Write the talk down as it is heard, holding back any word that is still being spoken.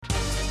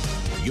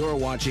You're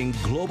watching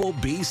Global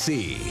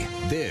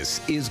BC.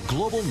 This is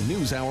Global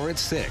News Hour at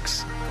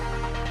 6.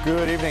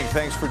 Good evening.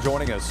 Thanks for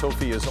joining us.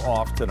 Sophie is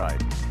off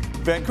tonight.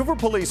 Vancouver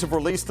police have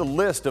released a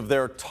list of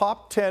their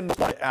top 10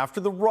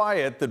 after the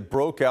riot that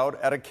broke out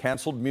at a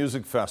canceled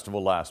music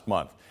festival last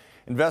month.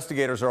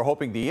 Investigators are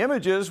hoping the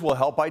images will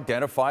help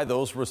identify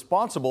those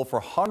responsible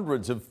for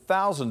hundreds of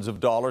thousands of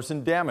dollars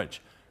in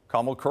damage.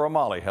 Kamal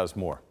Kuramali has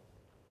more.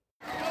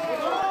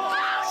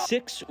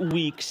 6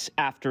 weeks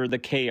after the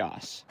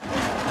chaos,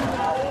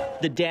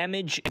 the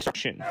damage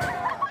destruction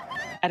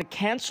at a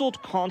canceled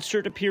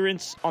concert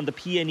appearance on the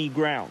PNE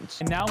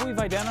grounds. And now we've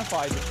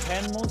identified the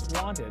 10 most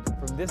wanted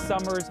from this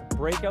summer's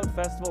breakout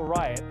festival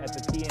riot at the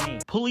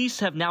PNE.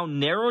 Police have now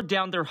narrowed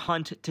down their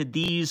hunt to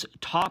these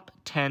top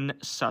 10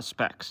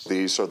 suspects.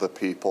 These are the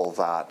people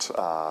that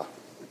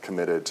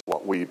committed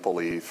what we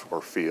believe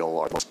or feel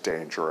are the most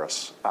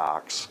dangerous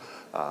acts.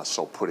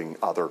 So putting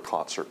other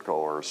concert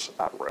goers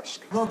at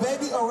risk. The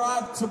baby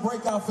arrived to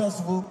Breakout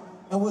Festival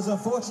and was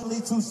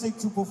unfortunately too sick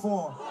to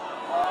perform.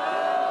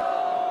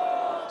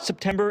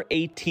 September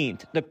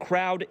 18th, the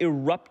crowd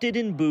erupted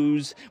in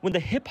boos when the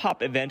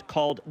hip-hop event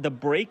called the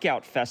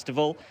Breakout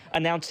Festival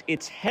announced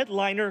its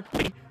headliner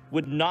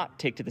would not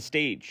take to the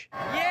stage.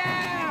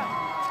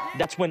 Yeah!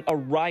 That's when a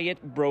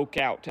riot broke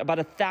out, about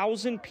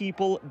 1,000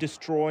 people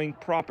destroying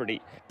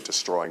property.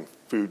 Destroying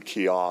food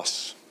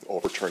kiosks,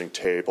 overturning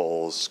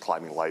tables,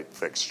 climbing light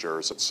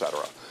fixtures,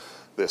 etc.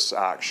 This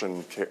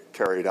action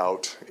carried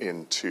out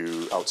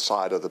into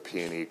outside of the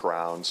PNE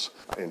grounds,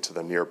 into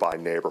the nearby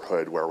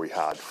neighborhood where we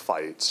had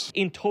fights.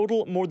 In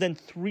total, more than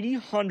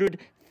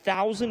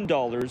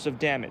 $300,000 of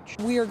damage.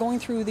 We are going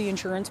through the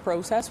insurance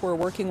process. We're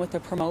working with the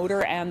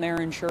promoter and their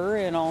insurer,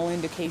 and all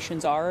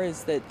indications are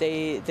is that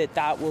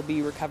that will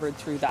be recovered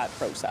through that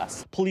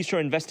process. Police are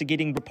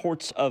investigating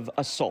reports of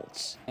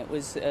assaults. It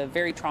was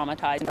very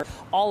traumatizing for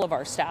all of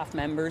our staff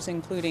members,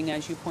 including,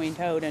 as you point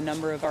out, a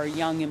number of our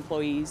young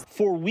employees.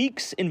 For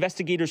weeks,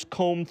 investigators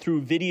combed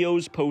through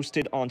videos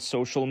posted on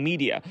social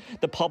media.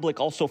 The public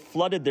also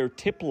flooded their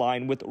tip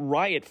line with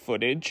riot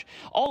footage,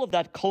 all of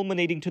that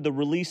culminating to the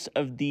release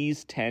of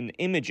these 10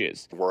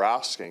 images. We're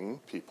asking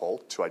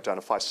people to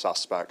identify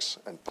suspects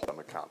and put them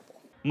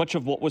accountable. Much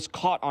of what was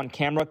caught on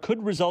camera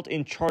could result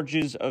in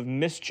charges of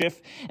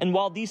mischief. And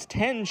while these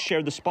 10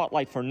 share the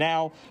spotlight for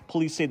now,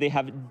 police say they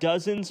have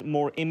dozens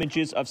more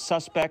images of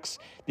suspects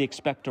they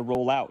expect to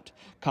roll out.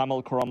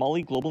 Kamal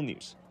Kuramali, Global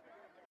News.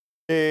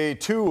 Day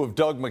 2 of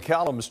Doug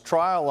McCallum's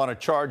trial on a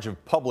charge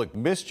of public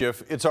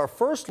mischief. It's our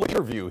first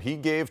interview he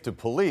gave to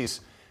police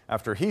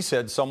after he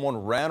said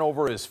someone ran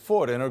over his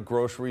foot in a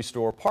grocery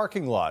store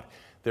parking lot.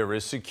 There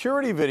is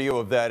security video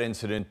of that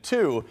incident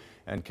too,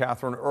 and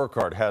Catherine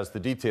Urquhart has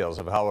the details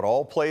of how it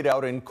all played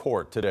out in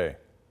court today.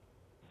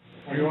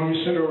 You want me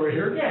to sit over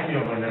here? Yeah, you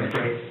don't mind that.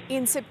 Okay.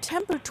 In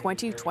September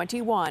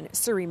 2021,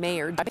 Surrey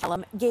Mayor Doug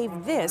McCallum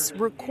gave this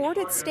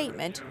recorded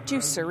statement to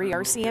Surrey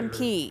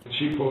RCMP.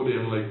 She pulled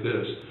in like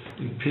this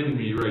and pinned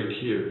me right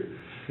here,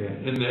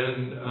 and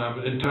then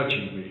and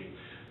touching me,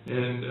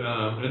 and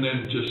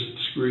then just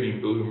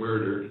screamed blue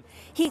murder.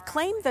 He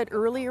claimed that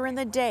earlier in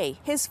the day,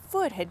 his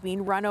foot had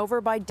been run over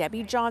by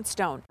Debbie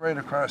Johnstone. Right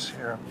across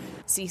here.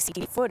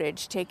 CCTV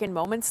footage taken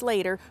moments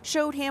later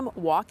showed him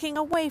walking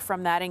away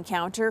from that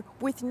encounter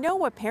with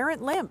no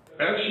apparent limp.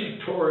 As she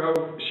tore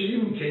out, she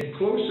even came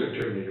closer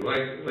to me,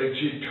 like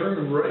she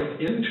turned right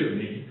into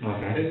me.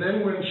 Okay. And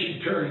then when she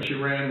turned, she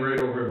ran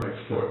right over my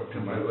foot to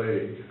my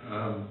leg.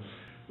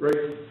 Right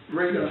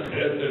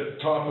at the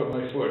top of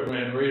my foot,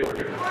 ran right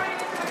over.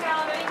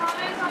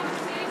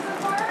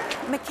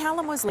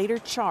 McCallum was later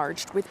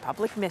charged with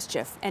public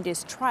mischief, and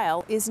his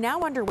trial is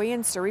now underway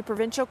in Surrey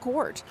Provincial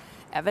Court.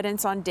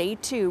 Evidence on day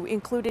 2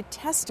 included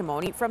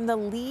testimony from the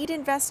lead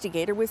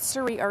investigator with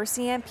Surrey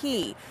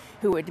RCMP,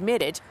 who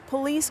admitted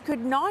police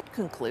could not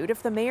conclude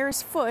if the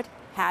mayor's foot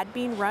had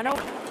been run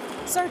over.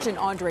 Sergeant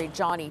Andre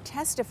Johnny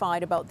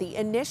testified about the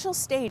initial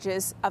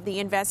stages of the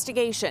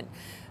investigation.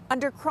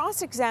 Under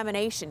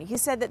cross-examination, he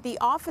said that the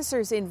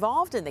officers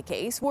involved in the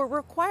case were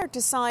required to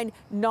sign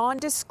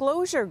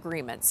non-disclosure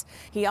agreements.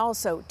 He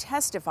also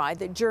testified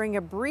that during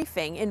a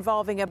briefing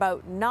involving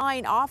about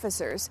 9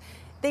 officers,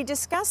 they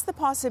discussed the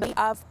possibility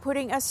of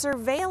putting a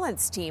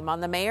surveillance team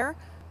on the mayor,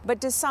 but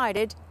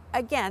decided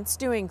against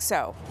doing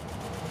so.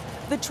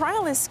 The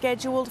trial is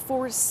scheduled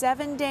for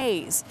 7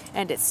 days,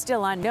 and it's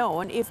still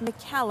unknown if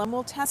McCallum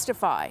will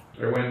testify.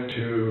 I went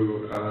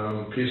to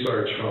Peace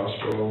Arch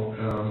Hospital,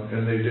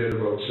 and they did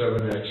about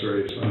 7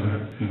 x-rays on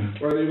it.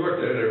 Well, they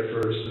looked at it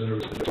first, and it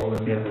was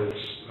swollen.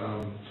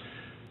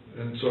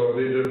 And so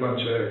they did a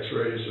bunch of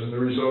x-rays, and the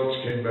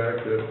results came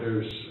back that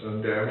there's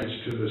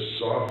damage to the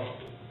soft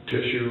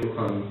tissue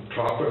on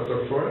top of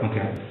the foot,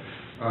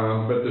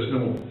 but there's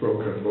no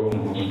broken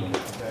bones.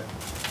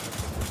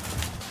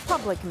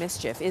 Public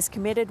mischief is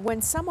committed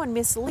when someone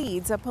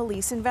misleads a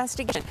police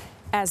investigation.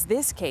 As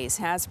this case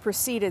has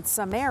proceeded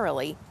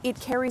summarily,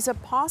 it carries a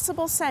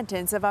possible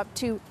sentence of up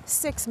to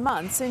 6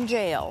 months in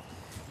jail.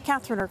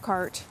 Catherine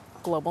Urquhart,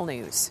 Global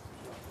News.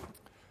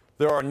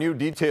 There are new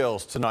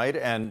details tonight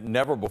and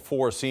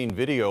never-before-seen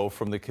video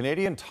from the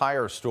Canadian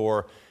Tire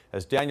store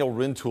as Daniel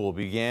Rintoul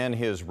began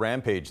his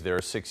rampage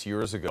there 6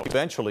 years ago,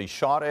 eventually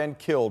shot and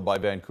killed by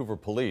Vancouver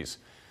police.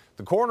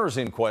 The coroner's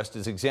inquest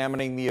is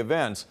examining the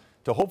events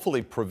to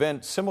hopefully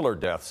prevent similar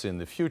deaths in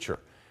the future.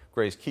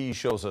 Grace Key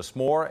shows us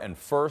more, and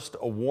first,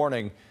 a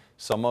warning.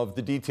 Some of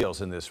the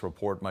details in this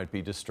report might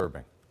be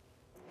disturbing.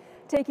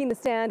 Taking the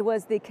stand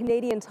was the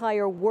Canadian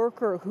Tire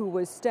worker who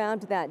was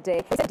stabbed that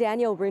day.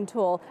 Daniel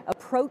Rintoul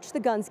approached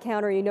the guns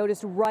counter. He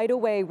noticed right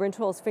away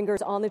Rintoul's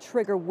fingers on the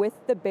trigger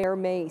with the bare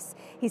mace.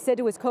 He said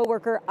to his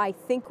coworker, "I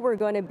think we're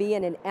going to be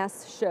in an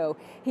S show."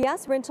 He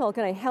asked Rintoul,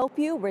 "Can I help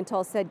you?"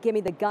 Rintoul said, "Give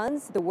me the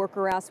guns." The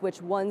worker asked,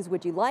 "Which ones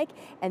would you like?"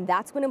 And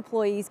that's when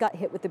employees got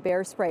hit with the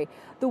bear spray.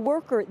 The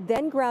worker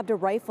then grabbed a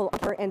rifle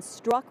and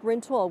struck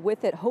Rintoul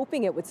with it,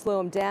 hoping it would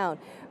slow him down.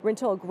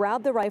 Rintoul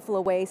grabbed the rifle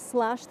away,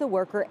 slashed the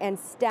worker, and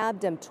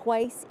stabbed him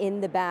twice in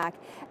the back.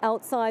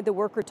 Outside, the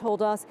worker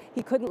told us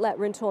he couldn't let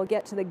Rintoul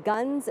get to the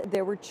guns.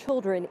 There were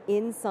children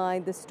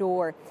inside the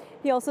store.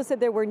 He also said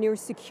there were new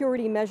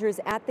security measures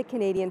at the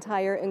Canadian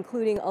Tire,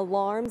 including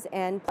alarms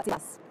and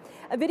plexiglass.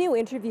 A video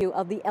interview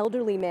of the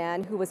elderly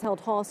man who was held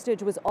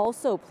hostage was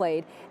also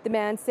played. The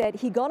man said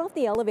he got off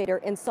the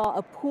elevator and saw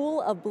a pool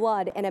of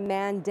blood and a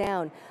man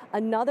down.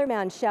 Another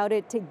man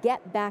shouted to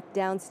get back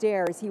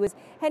downstairs. He was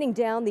heading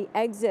down the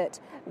exit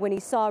when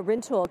he saw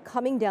Rintoul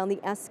coming down the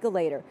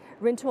escalator.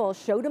 Rintoul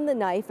showed him the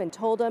knife and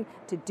told him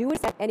to do it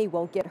and he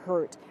won't get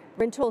hurt.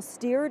 Rintoul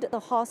steered the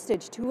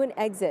hostage to an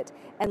exit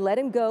and let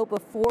him go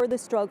before the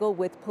struggle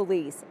with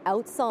police.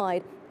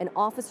 Outside, an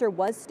officer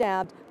was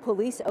stabbed,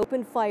 police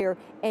opened fire,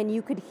 and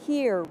you could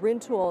hear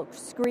Rintoul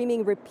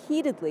screaming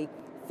repeatedly,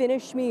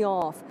 "Finish me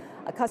off."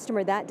 A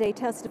customer that day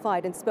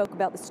testified and spoke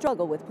about the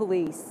struggle with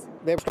police.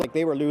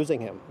 They were losing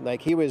him.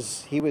 Like he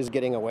was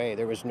getting away.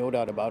 There was no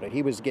doubt about it.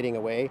 He was getting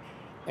away,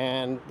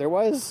 and there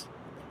was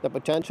the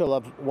potential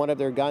of one of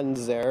their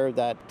guns there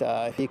that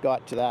if he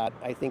got to that,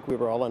 I think we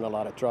were all in a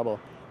lot of trouble.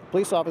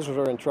 Police officers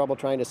were in trouble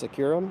trying to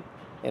secure him,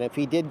 and if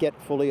he did get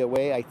fully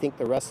away, I think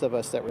the rest of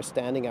us that were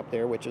standing up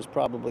there, which is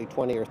probably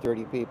 20 or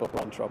 30 people,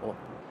 were in trouble.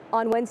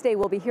 On Wednesday,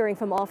 we'll be hearing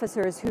from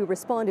officers who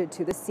responded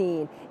to the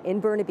scene. In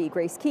Burnaby,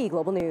 Grace Key,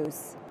 Global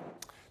News.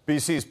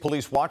 BC's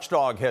police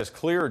watchdog has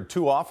cleared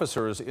 2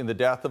 officers in the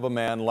death of a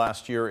man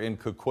last year in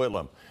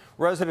Coquitlam.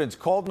 Residents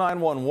called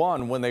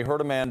 911 when they heard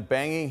a man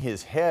banging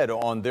his head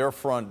on their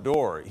front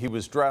door. He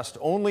was dressed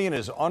only in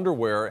his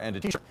underwear and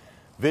a t-shirt.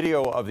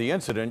 Video of the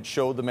incident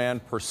showed the man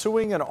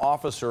pursuing an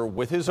officer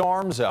with his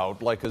arms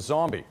out like a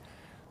zombie.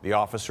 The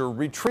officer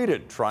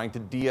retreated, trying to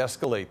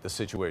de-escalate the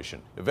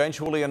situation.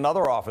 Eventually,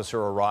 another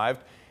officer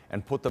arrived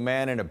and put the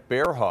man in a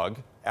bear hug.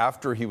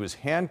 After he was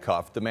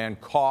handcuffed, the man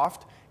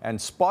coughed and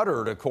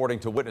sputtered, according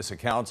to witness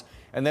accounts,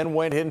 and then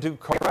went into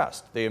cardiac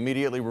arrest. They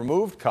immediately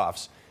removed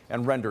cuffs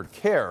and rendered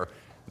care.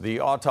 The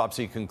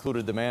autopsy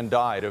concluded the man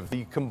died of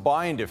the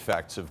combined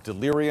effects of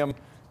delirium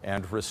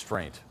and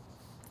restraint.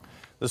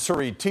 The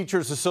Surrey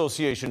Teachers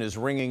Association is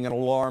ringing an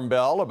alarm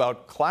bell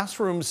about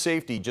classroom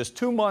safety just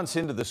 2 months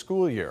into the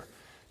school year.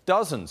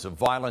 Dozens of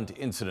violent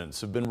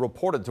incidents have been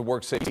reported to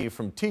work safety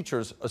from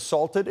teachers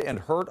assaulted and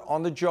hurt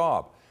on the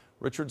job.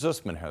 Richard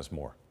Zussman has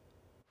more.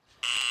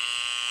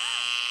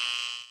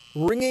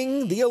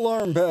 Ringing the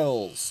alarm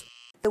bells.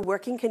 The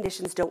working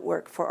conditions don't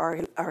work for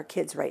our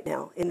kids right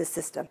now in the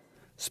system.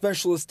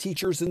 Specialist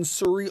teachers in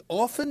Surrey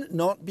often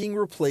not being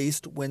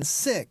replaced when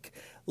sick,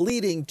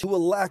 leading to a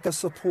lack of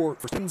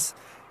support for students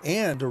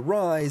and a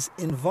rise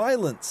in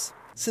violence.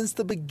 Since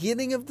the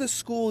beginning of the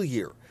school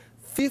year,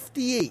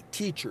 58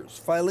 teachers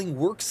filing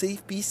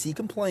WorkSafe BC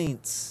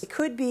complaints. It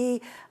could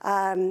be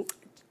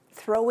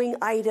throwing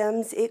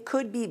items, it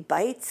could be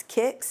bites,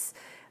 kicks.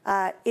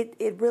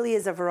 It really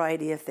is a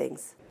variety of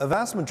things. A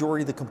vast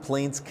majority of the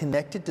complaints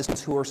connected to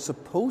students who are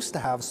supposed to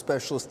have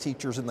specialist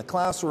teachers in the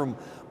classroom,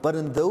 but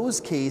in those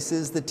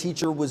cases, the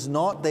teacher was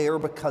not there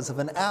because of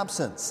an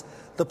absence.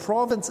 The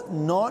province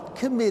not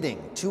committing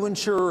to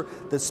ensure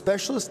that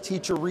specialist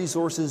teacher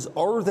resources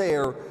are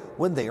there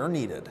when they are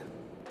needed.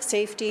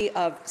 Safety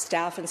of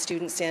staff and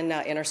students in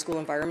our school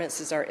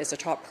environments is a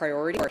top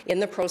priority. We're in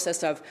the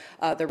process of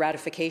the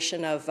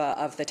ratification of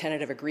the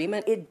tentative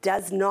agreement. It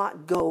does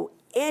not go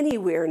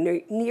anywhere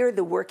near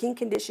the working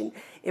condition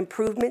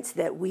improvements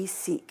that we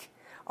seek.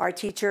 Our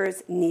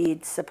teachers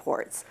need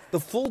supports. The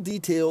full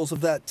details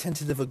of that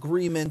tentative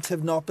agreement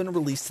have not been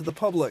released to the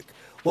public,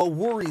 while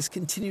worries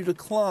continue to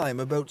climb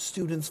about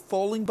students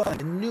falling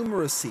behind in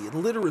numeracy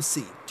and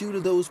literacy due to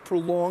those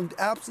prolonged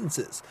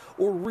absences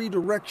or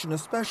redirection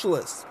of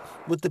specialists,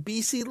 with the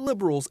BC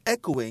Liberals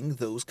echoing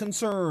those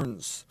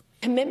concerns.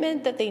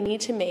 Commitment that they need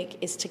to make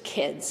is to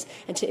kids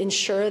and to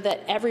ensure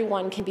that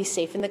everyone can be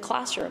safe in the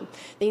classroom.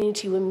 They need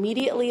to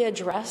immediately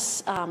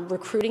address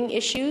recruiting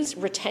issues,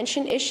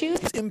 retention issues.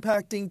 It's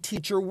impacting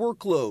teacher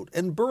workload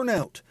and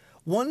burnout.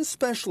 One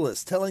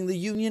specialist telling the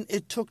union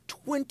it took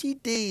 20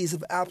 days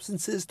of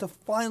absences to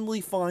finally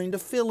find a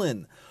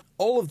fill-in.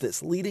 All of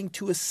this leading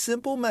to a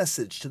simple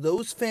message to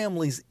those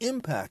families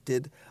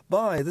impacted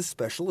by the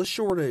specialist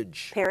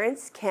shortage.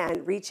 Parents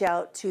can reach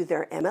out to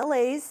their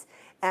MLAs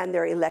and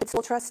their elected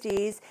school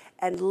trustees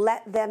and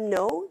let them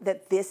know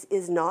that this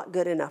is not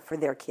good enough for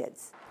their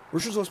kids.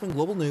 Richard Zussman,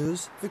 Global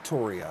News,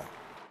 Victoria.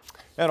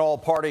 An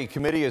all-party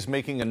committee is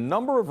making a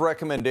number of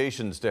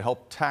recommendations to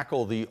help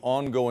tackle the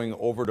ongoing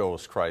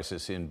overdose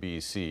crisis in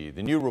BC.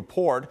 The new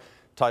report,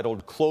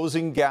 titled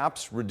Closing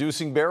Gaps,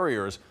 Reducing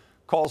Barriers,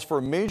 calls for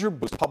a major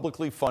boost in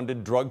publicly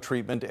funded drug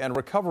treatment and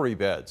recovery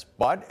beds.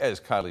 But as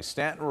Kylie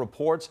Stanton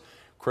reports,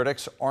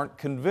 critics aren't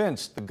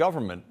convinced the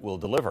government will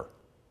deliver.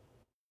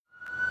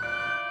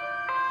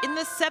 In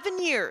the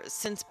 7 years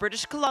since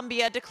British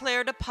Columbia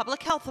declared a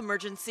public health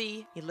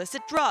emergency,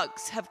 illicit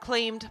drugs have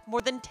claimed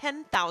more than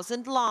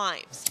 10,000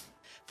 lives.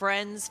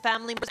 Friends,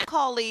 family members, and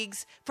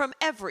colleagues from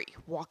every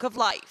walk of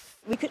life.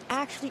 We could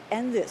actually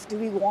end this. Do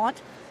we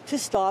want to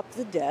stop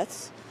the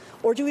deaths,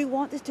 or do we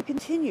want this to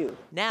continue?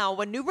 Now,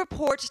 a new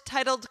report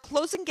titled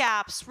Closing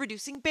Gaps,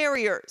 Reducing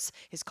Barriers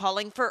is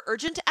calling for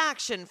urgent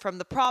action from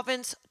the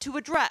province to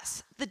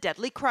address the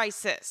deadly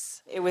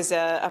crisis. It was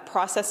a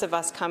process of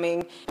us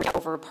coming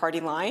over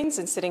party lines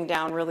and sitting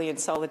down really in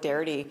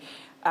solidarity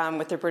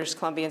with the British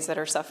Columbians that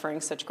are suffering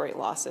such great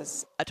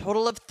losses. A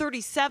total of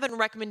 37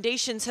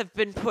 recommendations have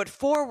been put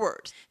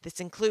forward. This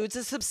includes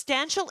a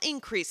substantial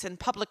increase in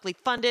publicly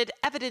funded,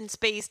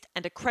 evidence-based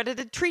and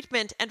accredited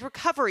treatment and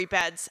recovery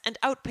beds and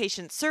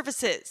outpatient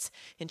services,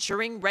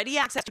 ensuring ready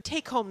access to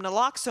take-home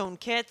naloxone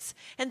kits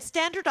and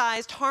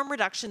standardized harm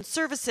reduction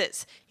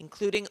services,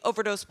 including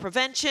overdose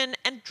prevention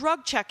and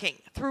drug checking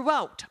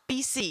throughout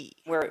BC.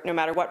 Where no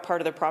matter what part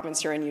of the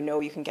province you're in, you know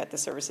you can get the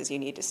services you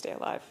need to stay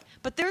alive.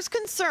 But there's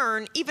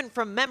concern, even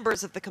from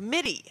members of the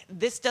committee,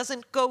 this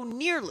doesn't go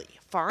nearly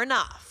far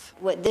enough.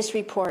 What this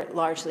report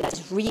largely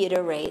does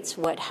reiterates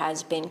what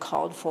has been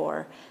called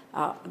for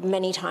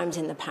many times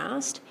in the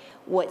past.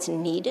 What's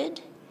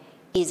needed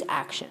is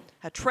action.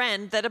 A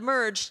trend that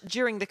emerged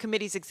during the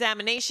committee's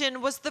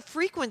examination was the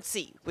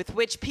frequency with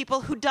which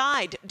people who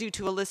died due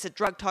to illicit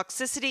drug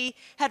toxicity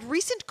had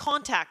recent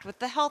contact with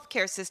the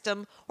healthcare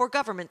system or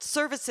government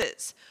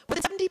services. More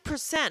than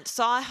 70%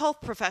 saw a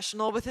health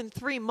professional within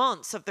 3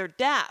 months of their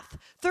death.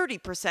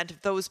 30%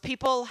 of those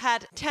people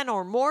had 10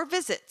 or more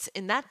visits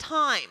in that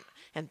time.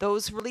 And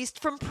those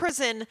released from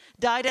prison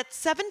died at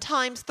 7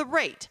 times the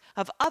rate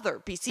of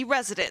other BC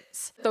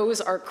residents.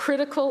 Those are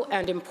critical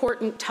and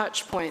important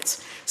touch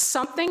points.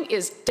 Something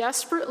is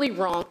desperately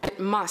wrong. It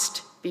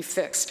must be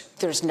fixed.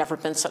 There's never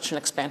been such an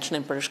expansion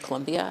in British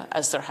Columbia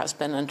as there has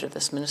been under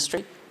this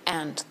ministry.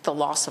 And the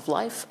loss of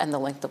life and the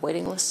length of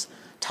waiting lists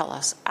tell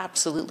us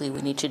absolutely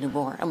we need to do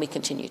more, and we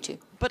continue to.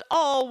 But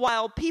all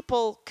while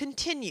people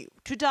continue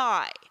to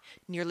die.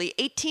 Nearly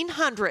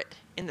 1,800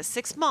 in the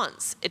 6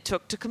 months it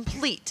took to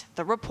complete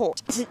the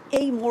report. It's an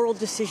amoral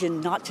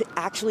decision not to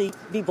actually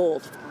be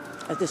bold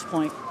at this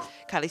point.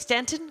 Kylie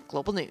Stanton,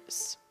 Global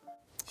News.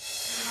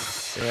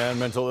 And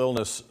mental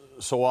illness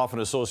so often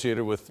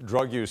associated with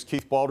drug use.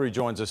 Keith Baldry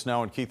joins us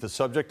now. And Keith, the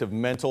subject of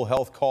mental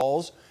health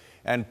calls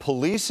and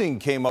policing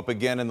came up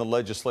again in the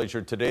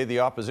legislature today.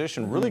 The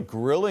opposition really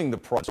grilling the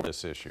province on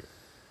this issue.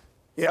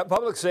 Yeah,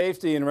 public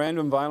safety and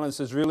random violence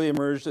has really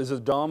emerged as a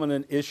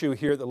dominant issue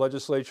here at the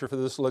legislature for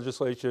this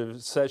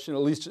legislative session,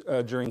 at least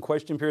during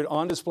question period.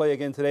 On display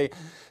again today.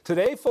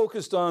 Today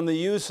focused on the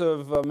use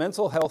of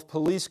mental health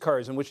police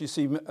cars, in which you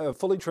see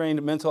fully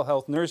trained mental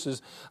health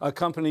nurses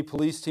accompany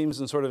police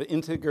teams in sort of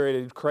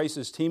integrated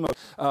crisis team.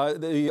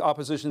 The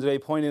opposition today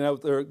pointing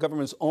out their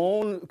government's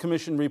own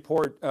commission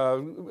report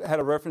had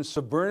a reference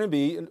to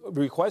Burnaby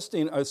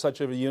requesting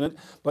such a unit,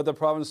 but the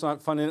province not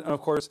funding it, and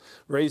of course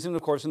raising,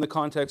 of course, in the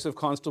context of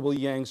Constable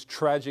Yang's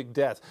tragic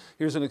death.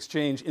 Here's an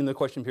exchange in the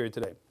question period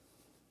today.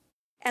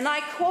 And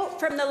I quote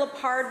from the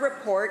Lepard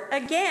report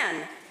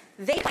again.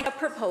 They have a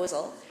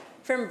proposal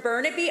from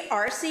Burnaby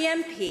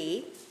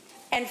RCMP,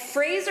 and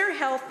Fraser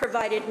Health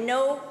provided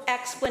no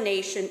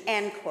explanation,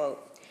 end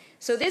quote.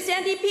 So this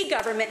NDP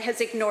government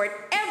has ignored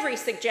every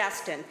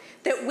suggestion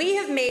that we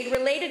have made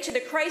related to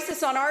the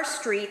crisis on our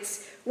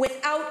streets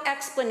without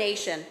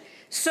explanation.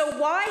 So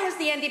why has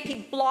the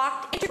NDP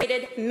blocked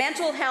integrated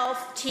mental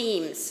health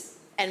teams?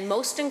 And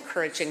most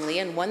encouragingly,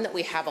 and one that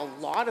we have a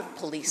lot of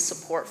police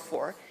support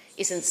for,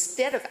 is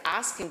instead of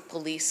asking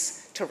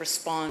police to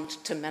respond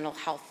to mental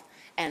health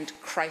and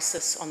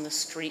crisis on the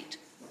street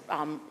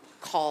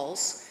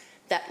calls,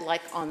 that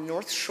like on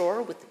North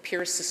Shore with the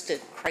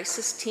peer-assisted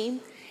crisis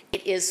team,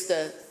 it is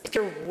the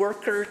peer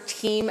worker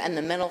team and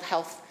the mental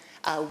health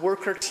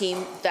worker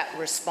team that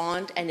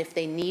respond, and if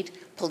they need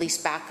police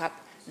backup,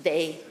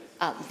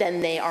 then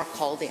they are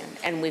called in.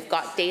 And we've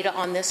got data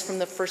on this from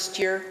the first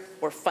year.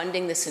 We're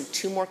funding this in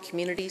 2 more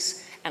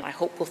communities, and I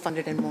hope we'll fund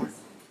it in more.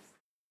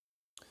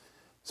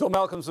 So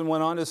Malcolmson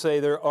went on to say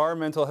there are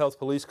mental health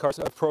police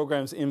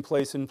programs in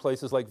place in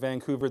places like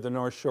Vancouver, the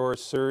North Shore,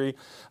 Surrey,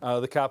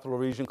 the Capital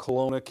Region,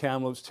 Kelowna,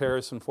 Kamloops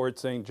Terrace, and Fort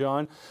St.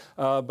 John,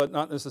 but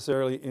not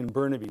necessarily in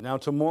Burnaby. Now,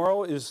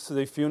 tomorrow is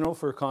the funeral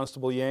for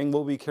Constable Yang.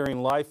 We'll be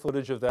carrying live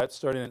footage of that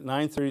starting at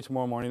 9:30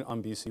 tomorrow morning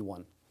on BC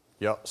One.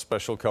 Yeah,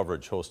 special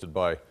coverage hosted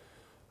by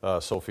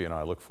Sophie and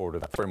I. Look forward to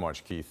that very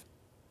much, Keith.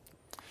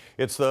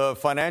 It's the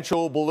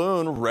financial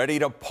balloon ready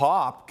to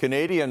pop.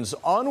 Canadians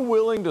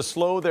unwilling to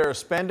slow their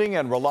spending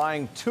and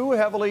relying too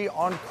heavily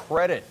on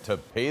credit to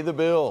pay the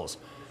bills.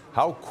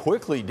 How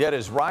quickly debt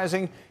is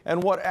rising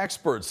and what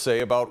experts say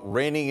about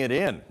reining it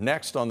in.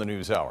 Next on the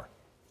News Hour.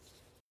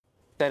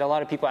 A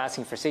lot of people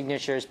asking for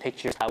signatures,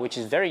 pictures, which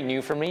is very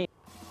new for me.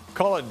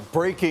 Call it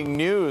breaking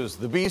news.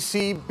 The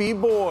BC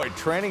B-boy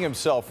training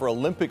himself for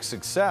Olympic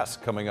success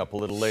coming up a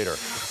little later.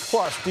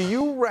 Plus, do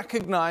you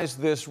recognize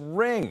this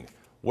ring?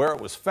 Where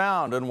it was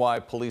found and why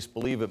police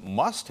believe it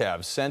must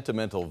have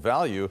sentimental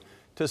value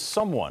to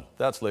someone.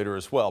 That's later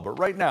as well. But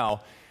right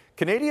now,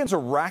 Canadians are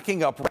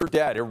racking up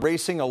debt,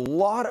 erasing a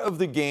lot of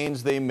the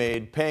gains they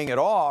made paying it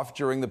off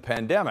during the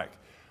pandemic.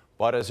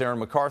 But as Aaron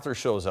MacArthur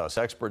shows us,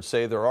 experts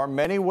say there are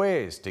many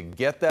ways to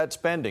get that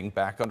spending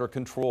back under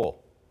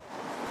control.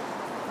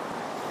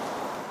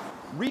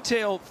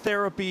 Retail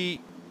therapy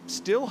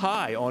still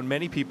high on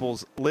many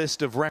people's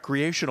list of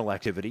recreational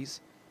activities.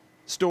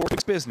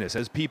 Stores business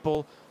as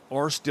people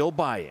are still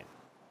buying.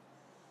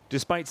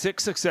 Despite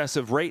 6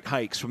 successive rate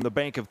hikes from the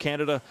Bank of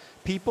Canada,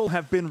 people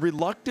have been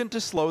reluctant to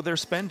slow their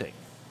spending.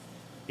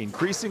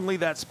 Increasingly,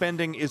 that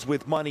spending is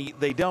with money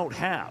they don't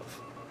have.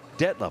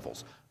 Debt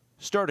levels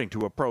starting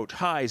to approach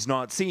highs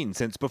not seen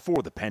since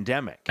before the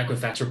pandemic.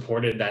 Equifax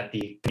reported that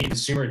the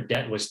consumer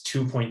debt was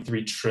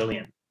 $2.3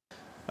 trillion.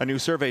 A new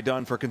survey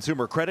done for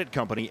consumer credit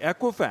company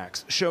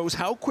Equifax shows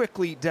how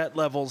quickly debt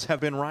levels have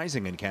been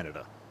rising in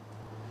Canada.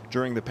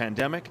 During the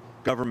pandemic,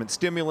 government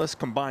stimulus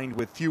combined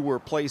with fewer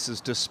places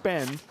to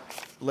spend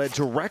led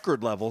to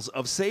record levels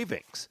of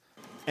savings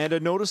and a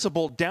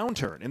noticeable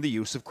downturn in the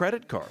use of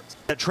credit cards.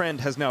 That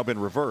trend has now been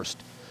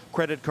reversed.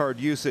 Credit card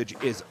usage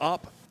is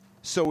up,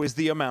 so is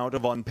the amount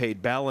of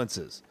unpaid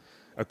balances.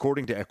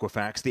 According to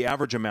Equifax, the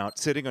average amount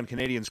sitting on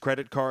Canadians'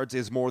 credit cards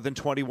is more than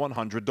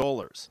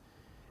 $2,100.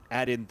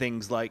 Add in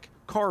things like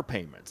car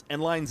payments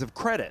and lines of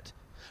credit.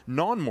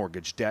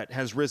 Non-mortgage debt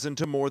has risen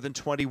to more than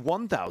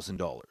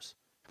 $21,000.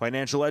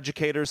 Financial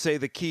educators say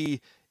the key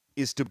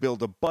is to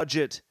build a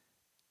budget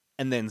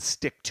and then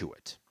stick to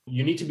it.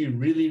 You need to be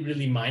really,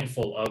 really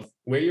mindful of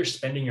where you're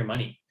spending your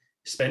money.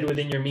 Spend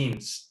within your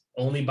means.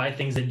 Only buy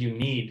things that you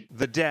need.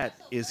 The debt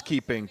is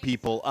keeping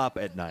people up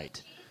at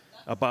night.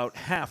 About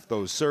half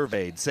those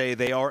surveyed say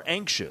they are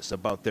anxious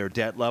about their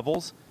debt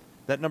levels.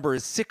 That number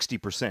is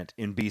 60%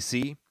 in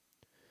BC.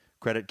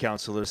 Credit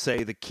counselors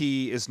say the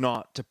key is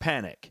not to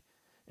panic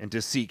and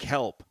to seek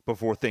help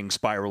before things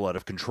spiral out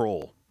of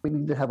control. We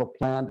need to have a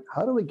plan.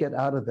 How do we get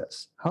out of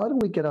this? How do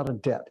we get out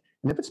of debt?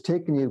 And if it's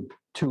taken you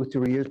 2 or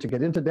 3 years to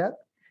get into debt,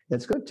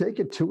 it's going to take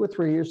you 2 or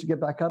 3 years to get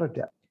back out of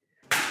debt.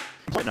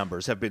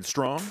 Numbers have been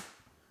strong,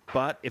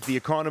 but if the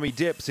economy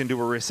dips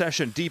into a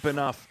recession deep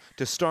enough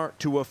to start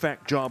to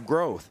affect job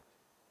growth,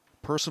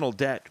 personal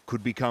debt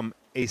could become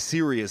a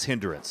serious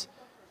hindrance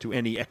to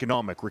any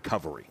economic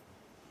recovery.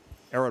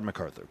 Aaron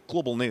MacArthur,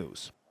 Global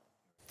News.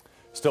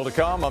 Still to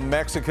come, a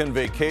Mexican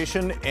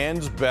vacation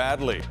ends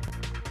badly.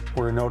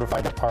 We're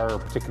notified that our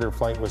particular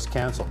flight was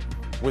canceled.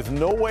 With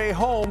no way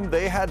home,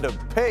 they had to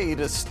pay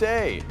to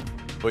stay.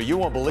 But you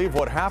won't believe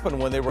what happened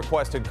when they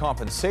requested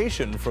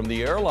compensation from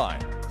the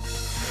airline.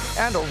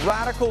 And a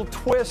radical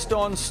twist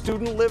on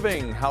student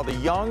living, how the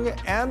young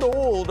and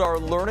old are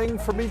learning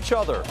from each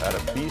other at a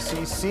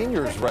BC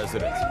seniors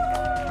residence.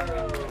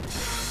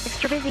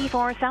 Extra busy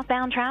for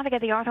southbound traffic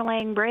at the Arthur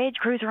Lang Bridge.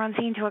 Crews are on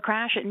scene to a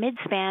crash at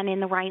mid-span in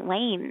the right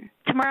lane.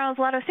 Tomorrow's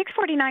Lotto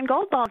 649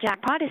 Gold Ball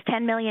jackpot is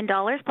 $10 million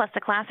plus the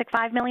classic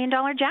 $5 million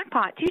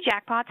jackpot. 2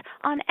 jackpots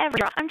on every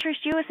draw. I'm Trish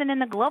Jewison in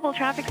the Global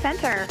Traffic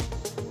Center.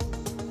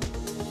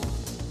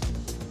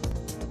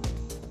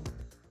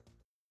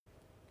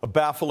 A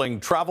baffling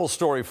travel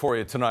story for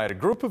you tonight. A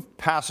group of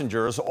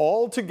passengers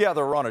all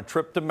together on a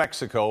trip to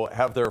Mexico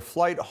have their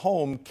flight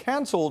home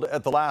canceled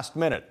at the last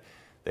minute.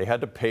 They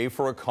had to pay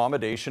for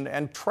accommodation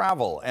and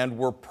travel and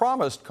were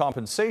promised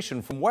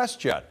compensation from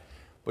WestJet.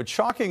 But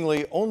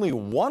shockingly, only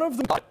one of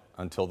them got it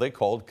until they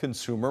called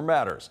Consumer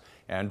Matters.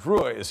 Ann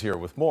Drua is here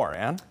with more.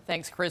 Ann?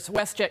 Thanks, Chris.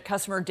 WestJet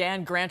customer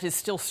Dan Grant is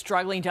still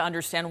struggling to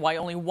understand why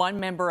only one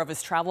member of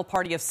his travel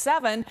party of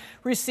 7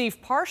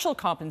 received partial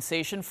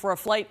compensation for a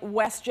flight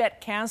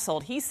WestJet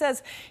canceled. He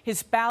says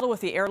his battle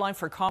with the airline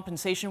for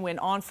compensation went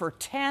on for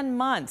 10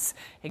 months.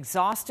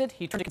 Exhausted,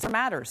 he turned to Consumer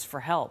Matters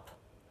for help.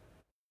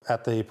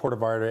 At the Puerto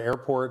Vallarta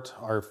airport,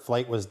 our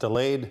flight was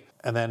delayed,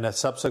 and then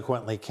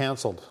subsequently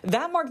canceled.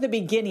 That marked the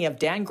beginning of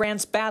Dan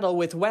Grant's battle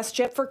with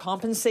WestJet for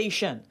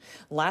compensation.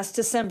 Last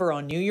December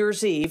on New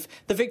Year's Eve,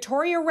 the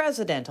Victoria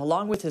resident,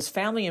 along with his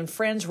family and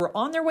friends, were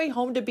on their way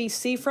home to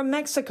BC from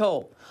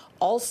Mexico.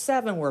 All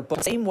 7 were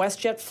booked the same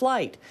WestJet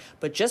flight.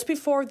 But just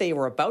before they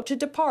were about to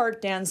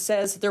depart, Dan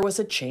says there was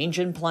a change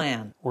in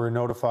plan. We're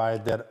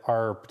notified that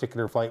our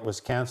particular flight was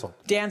canceled.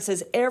 Dan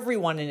says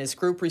everyone in his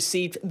group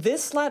received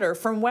this letter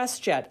from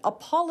WestJet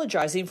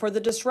apologizing for the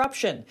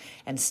disruption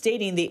and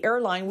stating the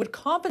airline would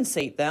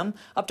compensate them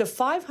up to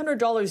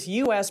 $500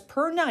 US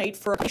per night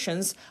for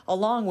accommodations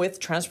along with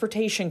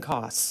transportation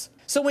costs.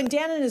 So when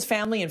Dan and his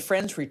family and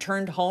friends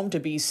returned home to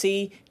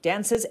BC,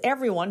 Dan says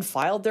everyone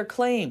filed their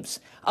claims.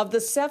 Of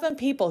the 7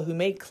 people who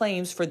made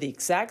claims for the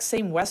exact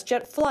same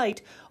WestJet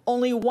flight,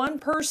 only one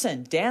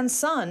person, Dan's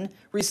son,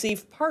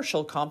 received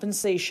partial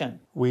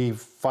compensation. We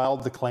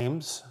filed the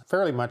claims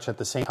fairly much at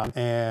the same time,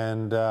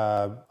 and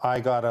I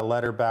got a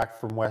letter back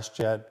from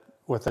WestJet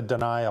with a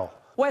denial.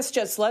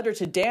 WestJet's letter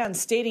to Dan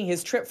stating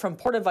his trip from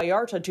Puerto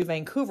Vallarta to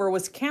Vancouver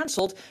was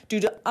canceled due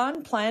to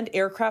unplanned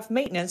aircraft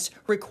maintenance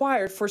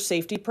required for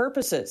safety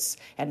purposes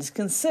and is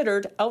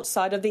considered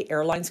outside of the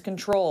airline's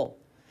control.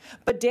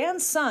 But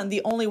Dan's son,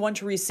 the only one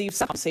to receive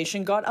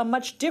compensation, got a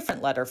much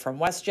different letter from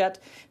WestJet,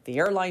 the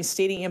airline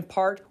stating in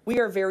part, "We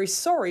are very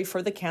sorry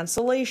for the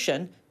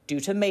cancellation due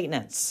to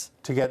maintenance."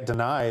 To get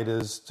denied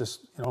is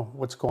just,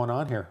 what's going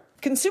on here?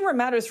 Consumer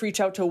Matters reached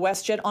out to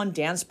WestJet on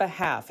Dan's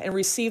behalf and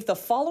received the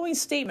following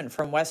statement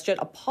from WestJet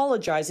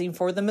apologizing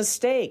for the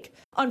mistake.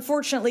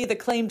 Unfortunately, the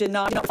claim did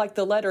not reflect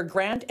the letter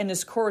Grant and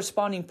his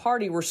corresponding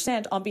party were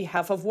sent on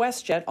behalf of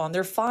WestJet on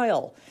their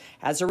file.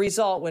 As a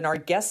result, when our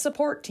guest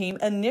support team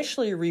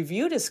initially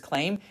reviewed his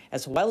claim,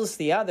 as well as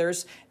the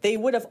others, they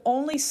would have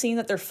only seen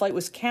that their flight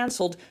was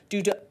canceled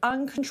due to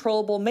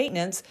uncontrollable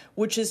maintenance,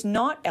 which is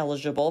not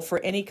eligible for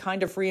any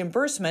kind of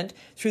reimbursement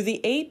through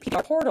the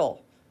APR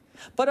portal.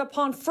 But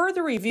upon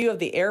further review of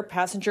the Air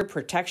Passenger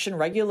Protection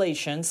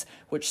Regulations,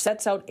 which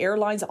sets out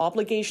airlines'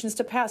 obligations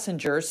to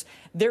passengers,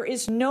 there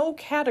is no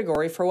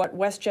category for what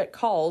WestJet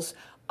calls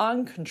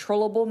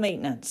uncontrollable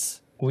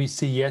maintenance. We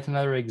see yet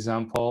another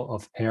example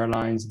of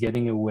airlines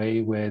getting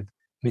away with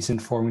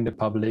misinforming the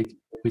public,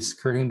 with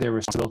skirting their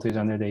responsibilities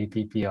under the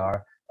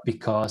APPR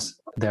because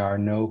there are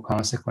no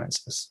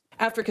consequences.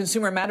 After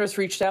Consumer Matters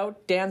reached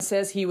out, Dan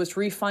says he was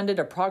refunded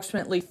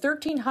approximately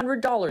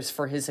 $1,300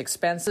 for his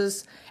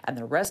expenses, and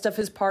the rest of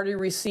his party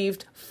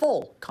received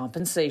full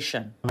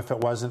compensation. If it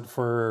wasn't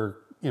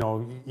for,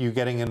 you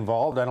getting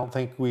involved, I don't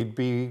think we'd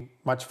be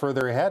much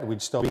further ahead.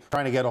 We'd still be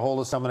trying to get a hold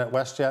of someone at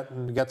WestJet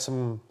and get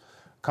some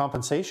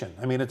compensation.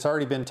 I mean, it's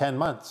already been 10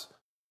 months.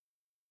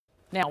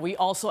 Now, we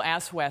also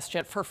asked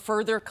WestJet for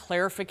further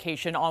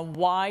clarification on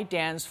why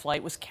Dan's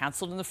flight was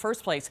canceled in the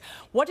first place.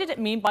 What did it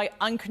mean by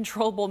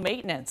uncontrollable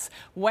maintenance?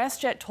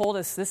 WestJet told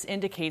us this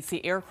indicates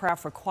the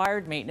aircraft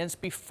required maintenance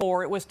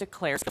before it was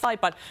declared a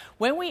flight. But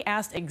when we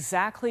asked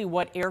exactly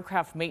what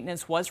aircraft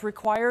maintenance was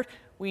required,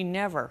 we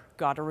never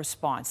got a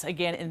response.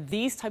 Again, in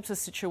these types of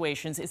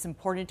situations, it's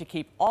important to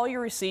keep all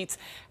your receipts,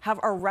 have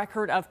a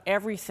record of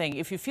everything.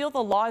 If you feel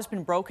the law has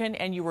been broken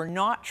and you were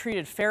not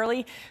treated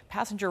fairly,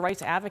 passenger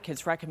rights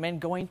advocates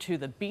recommend going to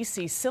the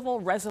BC Civil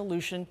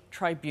Resolution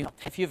Tribunal.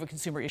 If you have a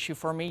consumer issue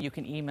for me, you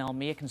can email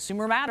me at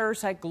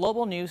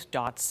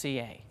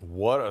consumermatters@globalnews.ca.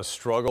 What a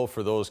struggle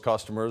for those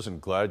customers,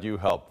 and glad you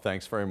helped.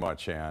 Thanks very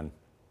much, Anne.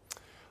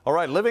 All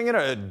right, living in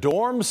a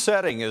dorm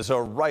setting is a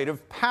rite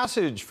of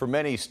passage for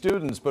many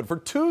students, but for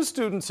 2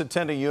 students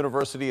attending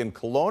university in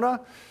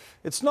Kelowna,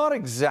 it's not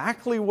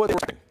exactly what they're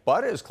doing.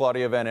 But as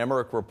Claudia Van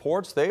Emmerich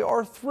reports, they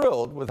are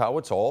thrilled with how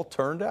it's all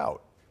turned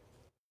out.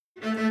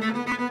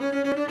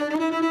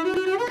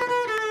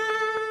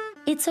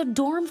 It's a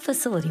dorm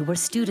facility where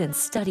students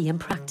study and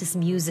practice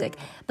music,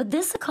 but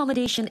this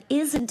accommodation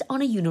isn't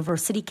on a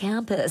university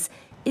campus.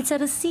 It's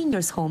at a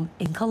senior's home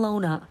in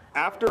Kelowna.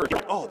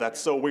 That's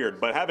so weird.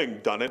 But having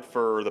done it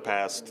for the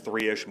past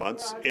 3-ish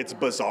months, it's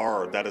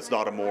bizarre that it's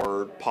not a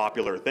more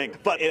popular thing.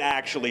 But it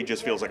actually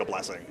just feels like a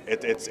blessing.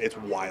 It's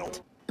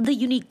wild. The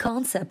unique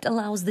concept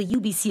allows the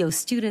UBCO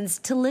students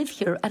to live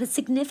here at a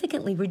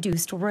significantly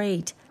reduced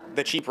rate.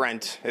 The cheap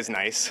rent is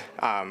nice.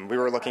 We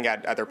were looking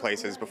at other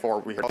places before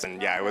we heard,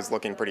 and it was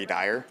looking pretty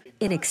dire.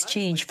 In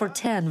exchange for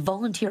 10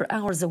 volunteer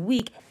hours a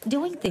week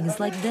doing things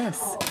like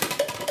this.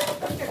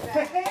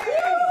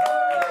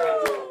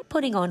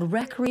 Putting on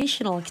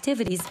recreational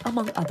activities,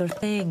 among other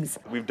things.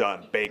 We've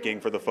done baking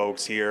for the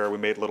folks here. We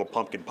made little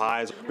pumpkin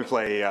pies. We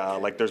play,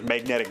 there's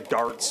magnetic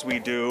darts we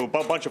do. A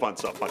bunch of fun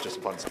stuff,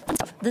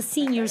 The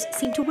seniors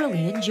seem to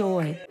really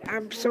enjoy.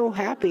 I'm so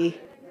happy.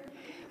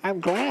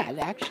 I'm glad,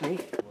 actually.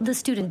 The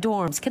student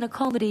dorms can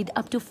accommodate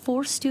up to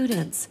 4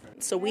 students.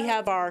 So we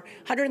have our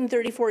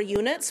 134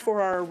 units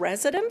for our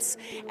residents,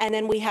 and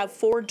then we have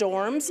 4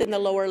 dorms in the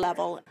lower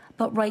level.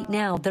 But right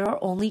now, there are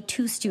only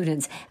 2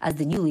 students, as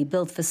the newly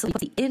built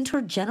facility, the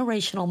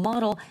intergenerational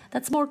model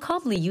that's more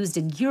commonly used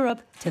in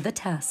Europe, to the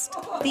test.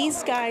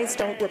 These guys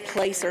don't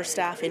replace our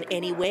staff in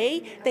any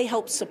way. They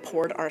help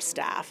support our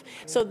staff.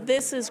 So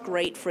this is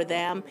great for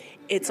them.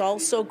 It's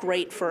also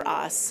great for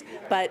us.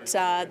 But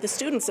the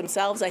students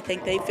themselves, I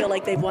think they feel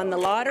like they've won the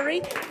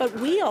lottery, but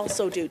we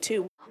also do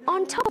too.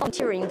 On top of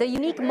volunteering, the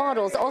unique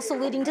model is also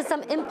leading to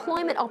some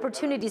employment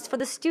opportunities for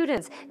the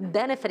students,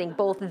 benefiting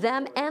both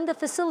them and the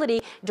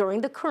facility during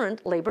the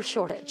current labor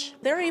shortage.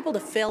 They're able to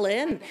fill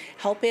in,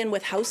 help in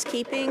with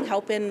housekeeping,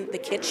 help in the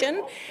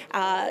kitchen.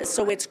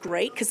 So it's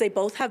great because they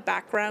both have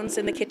backgrounds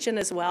in the kitchen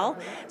as well.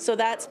 So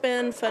that's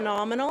been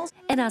phenomenal.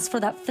 And as for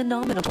that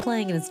phenomenal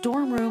playing in his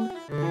dorm room,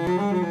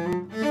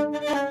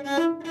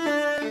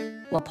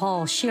 well,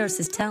 Paul shares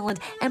his talent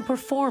and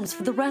performs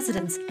for the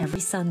residents every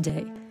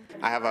Sunday.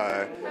 I have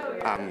a,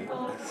 I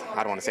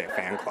don't want to say a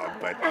fan club,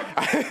 but...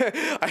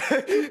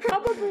 You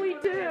probably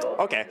do.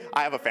 Okay,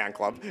 I have a fan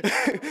club.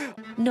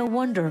 No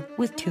wonder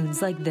with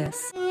tunes like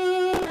this.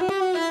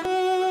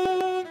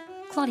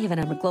 Claudia Van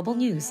Emmer, Global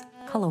News,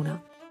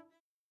 Kelowna.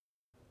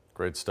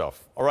 Great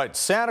stuff. All right,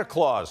 Santa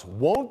Claus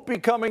won't be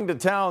coming to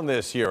town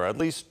this year, at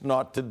least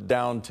not to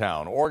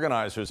downtown.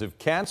 Organizers have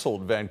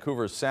canceled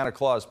Vancouver's Santa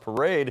Claus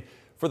Parade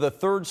for the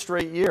 3rd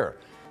straight year.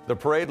 The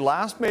parade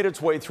last made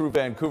its way through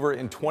Vancouver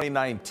in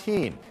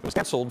 2019. It was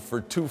canceled for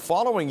 2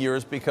 following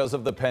years because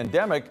of the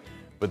pandemic,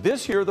 but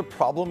this year the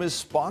problem is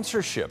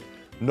sponsorship.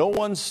 No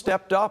one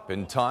stepped up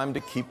in time to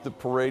keep the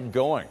parade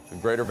going. The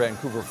Greater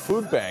Vancouver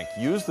Food Bank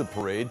used the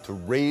parade to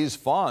raise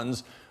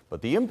funds,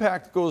 but the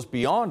impact goes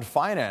beyond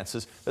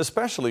finances,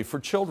 especially for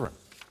children.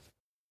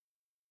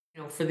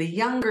 You know, for the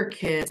younger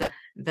kids,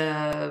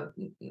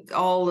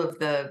 all of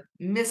the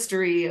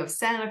mystery of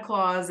Santa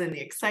Claus and the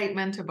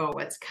excitement about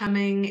what's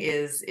coming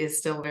is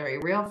still very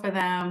real for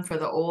them. For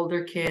the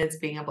older kids,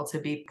 being able to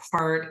be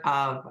part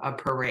of a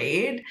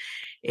parade,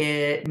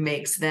 it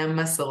makes them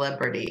a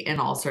celebrity in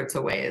all sorts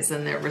of ways.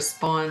 And their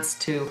response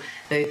to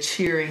the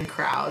cheering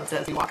crowds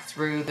as we walk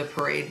through the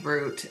parade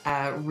route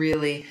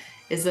really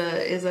is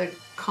a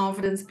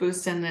confidence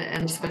boost and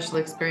a special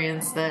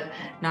experience that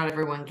not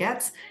everyone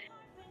gets.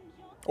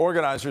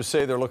 Organizers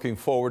say they're looking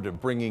forward to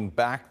bringing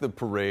back the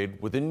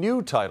parade with a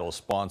new title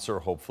sponsor,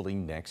 hopefully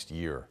next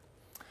year.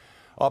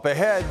 Up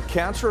ahead,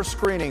 cancer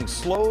screening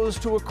slows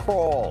to a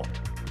crawl.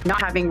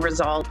 Not having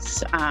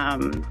results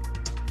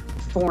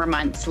 4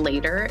 months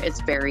later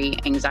is very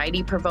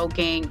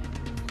anxiety-provoking.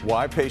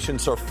 Why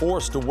patients are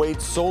forced to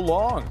wait so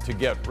long to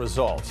get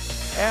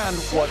results. And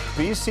what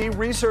BC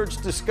research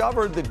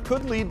discovered that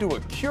could lead to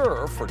a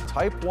cure for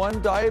type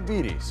 1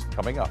 diabetes.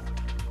 Coming up.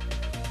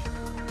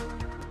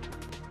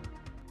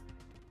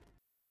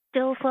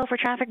 Still slow for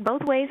traffic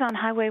both ways on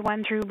Highway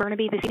 1 through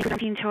Burnaby. The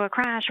scene to a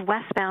crash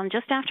westbound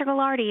just after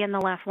Gallardi in the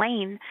left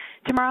lane.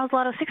 Tomorrow's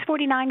Lotto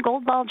 649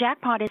 Gold Ball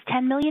jackpot is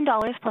 $10 million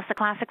plus the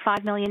classic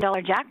 $5 million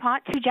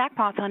jackpot. 2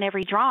 jackpots on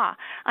every draw.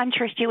 I'm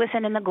Trish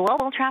Jewison in the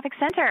Global Traffic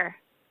Center.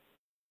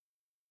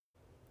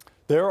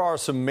 There are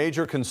some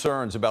major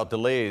concerns about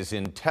delays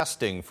in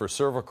testing for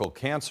cervical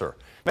cancer.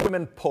 Many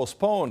women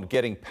postponed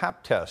getting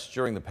Pap tests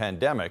during the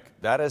pandemic.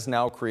 That has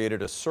now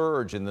created a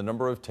surge in the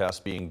number of tests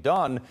being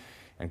done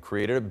and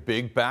created a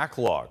big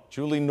backlog.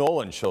 Julie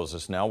Nolan shows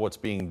us now what's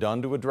being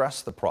done to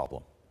address the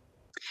problem.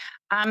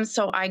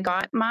 So I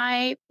got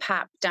my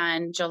Pap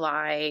done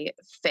July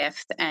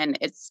 5th, and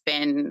it's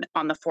been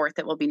on the 4th.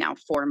 It will be now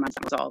 4 months.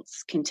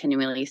 Results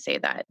continually say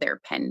that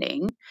they're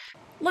pending.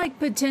 Like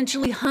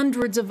potentially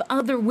hundreds of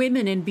other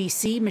women in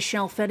BC,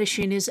 Michelle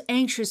Fedishin is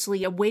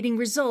anxiously awaiting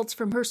results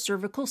from her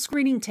cervical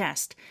screening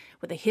test.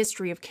 With a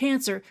history of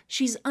cancer,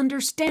 she's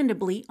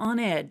understandably on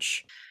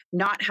edge.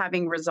 Not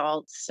having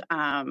results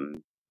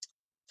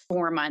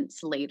 4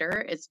 months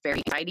later is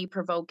very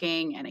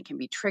anxiety-provoking, and it can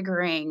be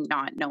triggering,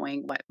 not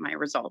knowing what my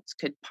results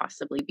could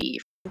possibly be.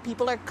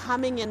 People are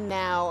coming in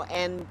now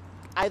and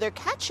either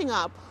catching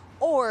up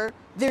or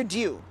they're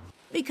due.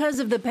 Because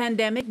of the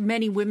pandemic,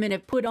 many women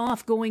have put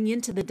off going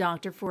into the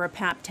doctor for a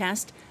Pap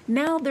test.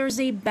 Now there's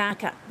a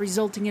backup,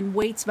 resulting in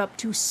waits of up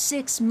to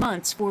 6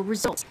 months for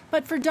results.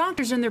 But for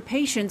doctors and their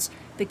patients,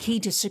 the key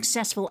to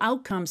successful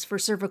outcomes for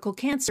cervical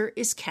cancer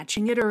is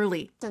catching it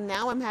early. And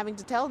now I'm having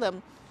to tell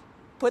them,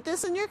 put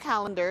this in your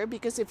calendar,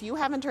 because if you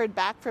haven't heard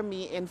back from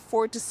me in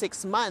 4 to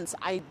 6 months,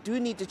 I do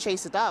need to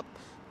chase it up.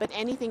 But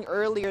anything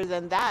earlier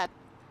than that,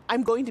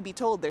 I'm going to be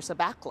told there's a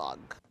backlog.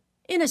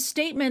 In a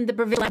statement, the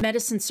Provincial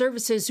Medicine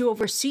Services, who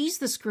oversees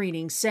the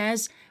screening,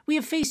 says, "We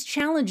have faced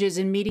challenges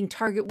in meeting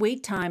target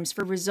wait times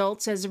for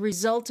results as a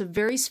result of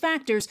various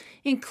factors,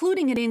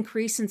 including an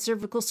increase in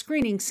cervical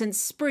screening since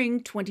spring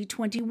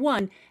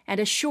 2021 and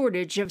a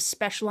shortage of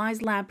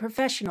specialized lab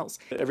professionals."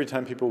 Every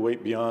time people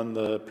wait beyond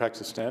the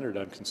practice standard,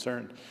 I'm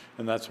concerned.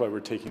 And that's why we're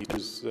taking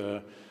these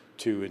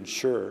to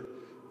ensure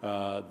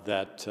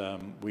that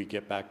we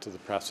get back to the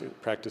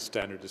practice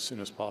standard as soon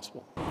as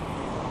possible.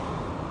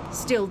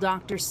 Still,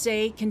 doctors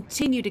say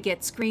continue to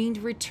get screened,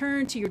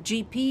 return to your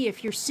GP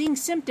if you're seeing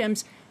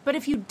symptoms, but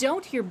if you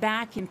don't hear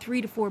back in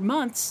 3 to 4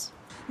 months,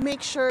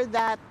 make sure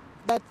that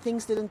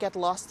things didn't get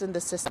lost in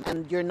the system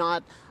and you're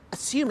not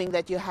assuming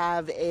that you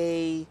have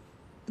a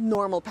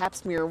normal pap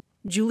smear.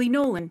 Julie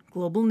Nolan,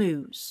 Global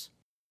News.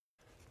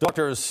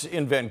 Doctors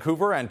in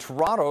Vancouver and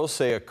Toronto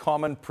say a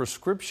common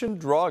prescription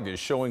drug is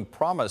showing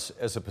promise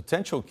as a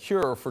potential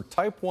cure for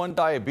type 1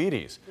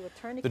 diabetes.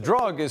 The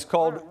drug is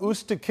called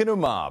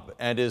ustekinumab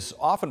and is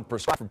often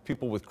prescribed for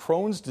people with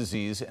Crohn's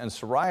disease and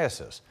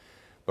psoriasis.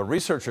 But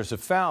researchers have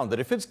found that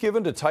if it's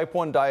given to type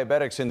 1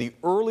 diabetics in the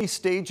early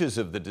stages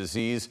of the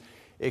disease,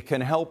 it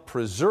can help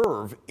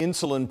preserve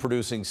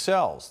insulin-producing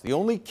cells. The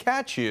only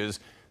catch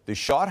is the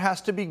shot has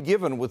to be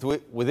given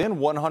within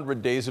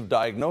 100 days of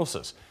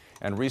diagnosis.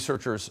 And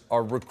researchers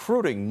are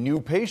recruiting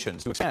new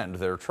patients to extend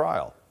their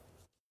trial.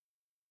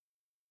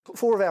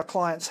 4 of our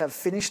clients have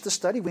finished the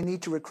study. We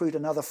need to recruit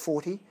another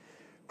 40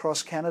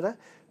 across Canada.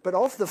 But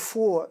of the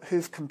 4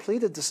 who've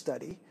completed the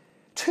study,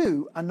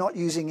 2 are not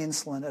using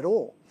insulin at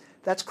all.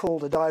 That's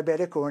called a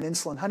diabetic or an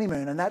insulin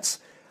honeymoon, and that's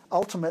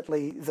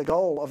ultimately the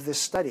goal of this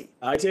study.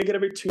 I take it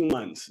every 2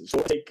 months. So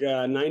I take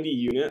 90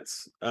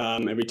 units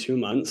every 2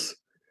 months.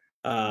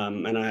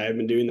 And I've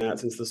been doing that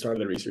since the start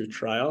of the research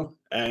trial.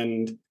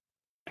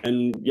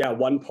 And yeah,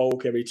 1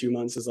 poke every 2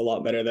 months is a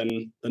lot better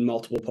than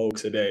multiple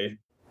pokes a day.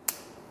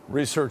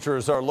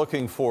 Researchers are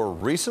looking for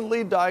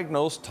recently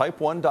diagnosed type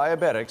 1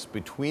 diabetics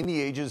between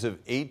the ages of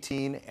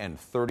 18 and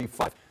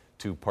 35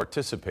 to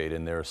participate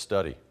in their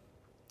study.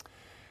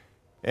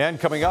 And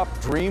coming up,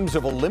 dreams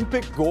of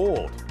Olympic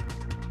gold.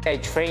 I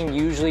train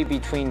usually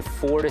between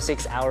 4 to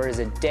 6 hours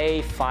a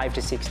day, 5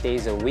 to 6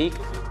 days a week.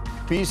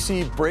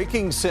 BC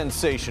breaking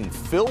sensation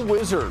Phil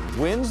Wizard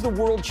wins the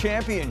World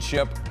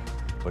Championship,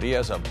 but he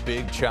has a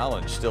big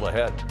challenge still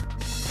ahead.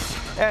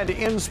 And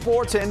in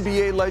sports,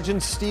 NBA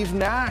legend Steve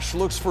Nash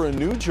looks for a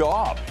new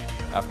job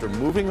after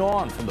moving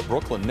on from the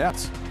Brooklyn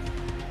Nets.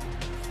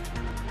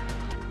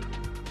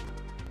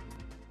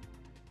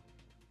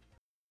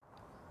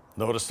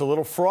 Noticed a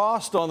little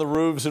frost on the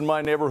roofs in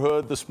my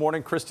neighborhood this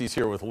morning. Christy's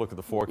here with a look at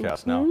the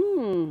forecast now.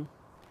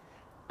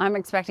 I'm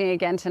expecting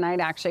again tonight,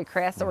 actually,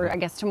 Chris, or I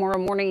guess tomorrow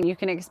morning, you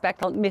can expect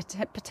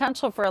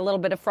potential for a little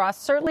bit of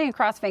frost, certainly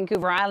across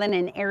Vancouver Island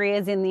and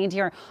areas in the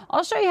interior.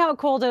 I'll show you how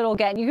cold it'll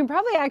get. You can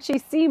probably actually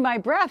see my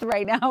breath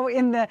right now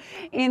in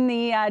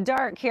the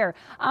dark here.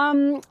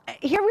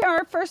 Here we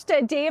are, first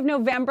day of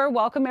November.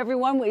 Welcome,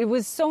 everyone. It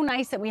was so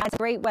nice that we had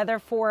great weather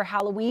for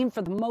Halloween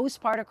for the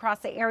most part across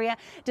the area,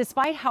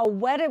 despite how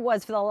wet it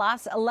was for the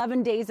last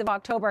 11 days of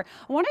October.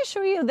 I want to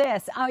show you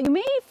this. You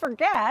may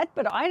forget,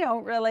 but I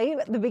don't really.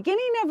 The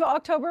beginning of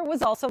October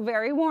was also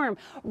very warm.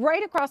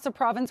 Right across the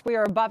province, we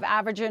are above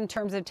average in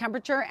terms of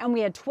temperature, and we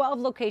had 12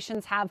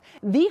 locations have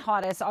the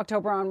hottest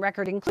October on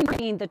record,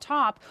 including the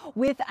top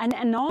with an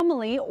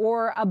anomaly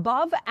or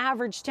above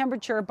average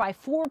temperature by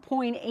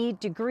 4.8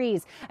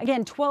 degrees.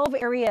 Again, 12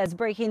 areas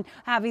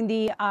having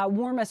the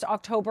warmest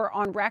October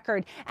on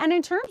record. And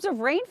in terms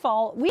of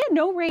rainfall, we had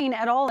no rain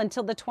at all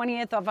until the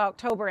 20th of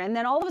October. And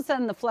then all of a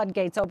sudden the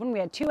floodgates opened. We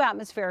had 2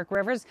 atmospheric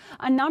rivers,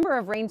 a number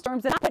of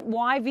rainstorms, and that put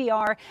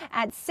YVR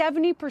at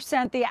 70%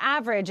 the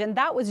average, and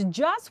that was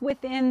just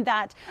within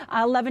that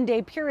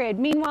 11-day period.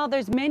 Meanwhile,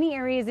 there's many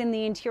areas in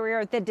the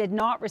interior that did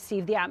not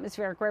receive the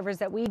atmospheric rivers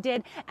that we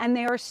did, and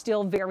they are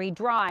still very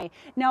dry.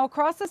 Now,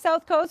 across the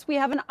south coast, we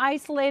have an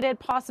isolated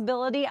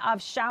possibility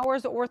of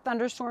showers or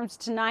thunderstorms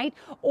tonight.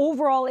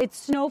 Overall, it's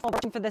snowfall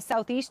for the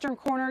southeastern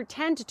corner.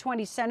 10 to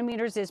 20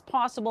 centimeters is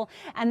possible,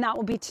 and that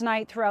will be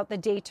tonight throughout the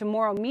day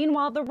tomorrow.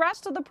 Meanwhile, the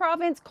rest of the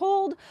province,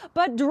 cold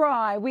but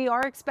dry. We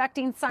are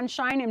expecting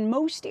sunshine in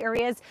most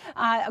areas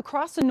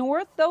across the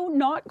north, though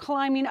not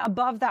climbing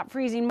above that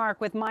freezing mark,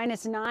 with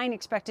 -9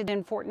 expected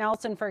in Fort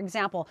Nelson, for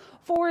example.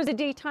 4 is a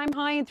daytime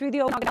high, and through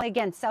the Okanagan,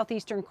 again,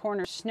 southeastern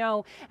corner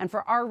snow. And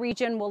for our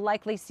region, we'll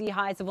likely see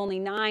highs of only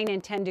 9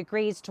 and 10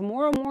 degrees.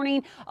 Tomorrow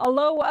morning, a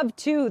low of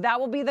 2. That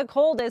will be the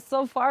coldest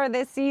so far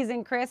this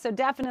season, Chris. So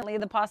definitely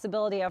the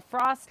possibility of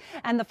frost.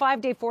 And the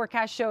 5-day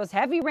forecast shows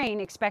heavy rain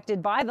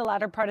expected by the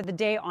latter part of the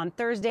day on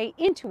Thursday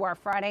into our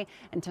Friday.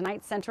 And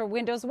tonight's central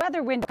windows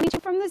weather window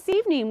from this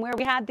evening, where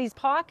we had these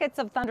pockets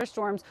of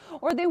thunderstorms,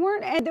 or there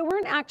weren't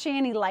actually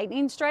any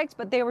lightning strikes,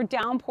 but they were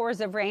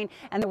downpours of rain,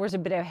 and there was a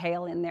bit of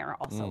hail in there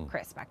also.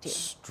 Chris, back to you.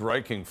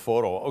 Striking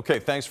photo. Okay,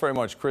 thanks very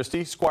much,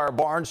 Christy. Squire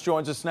Barnes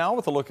joins us now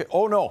with a look at,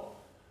 oh no,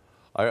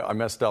 I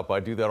messed up. I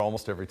do that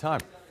almost every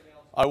time.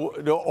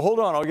 No, hold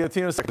on, I'll get to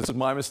you in a second. This is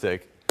my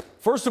mistake.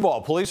 First of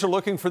all, police are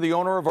looking for the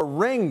owner of a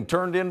ring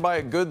turned in by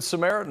a Good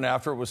Samaritan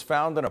after it was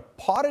found in a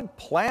potted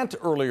plant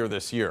earlier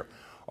this year.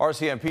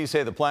 RCMP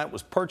say the plant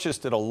was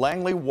purchased at a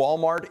Langley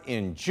Walmart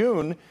in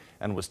June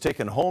and was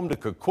taken home to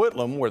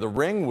Coquitlam, where the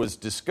ring was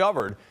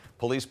discovered.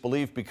 Police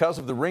believe because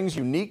of the ring's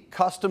unique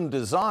custom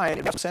design,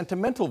 it has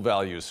sentimental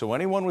value. So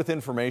anyone with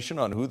information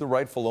on who the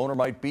rightful owner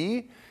might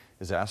be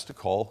is asked to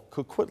call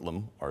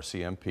Coquitlam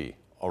RCMP.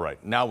 All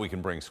right, now we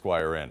can bring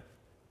Squire in.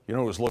 You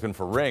know who's looking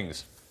for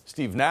rings?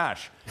 Steve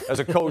Nash, as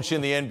a coach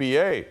in the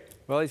NBA.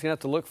 Well, he's going to have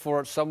to look for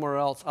it somewhere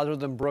else other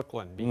than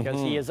Brooklyn because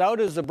he is out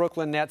as the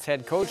Brooklyn Nets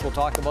head coach. We'll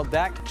talk about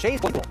that.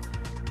 Chase Claypool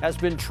has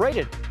been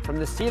traded from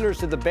the Steelers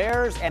to the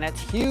Bears, and it's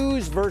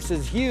Hughes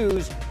versus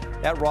Hughes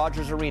at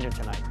Rogers Arena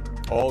tonight.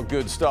 All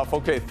good stuff.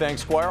 Okay,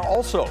 thanks, Squire.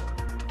 Also,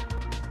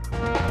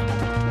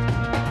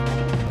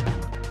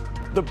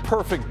 the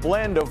perfect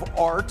blend of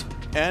art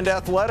and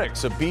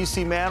athletics. A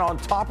BC man on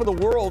top of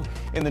the world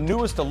in the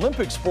newest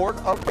Olympic sport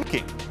of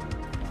hiking.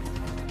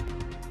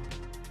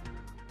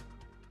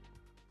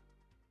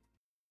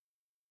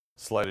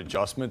 Slight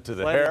adjustment to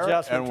the hair. Slight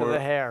adjustment to the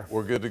hair.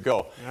 We're good to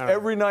go. Right.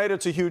 Every night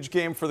it's a huge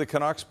game for the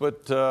Canucks,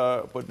 but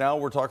now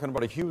we're talking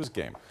about a Hughes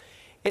game.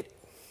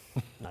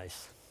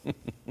 Nice.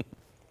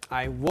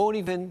 I won't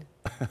even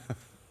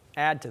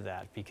add to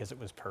that because it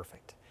was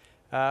perfect.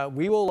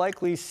 We will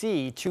likely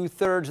see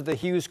 2/3 of the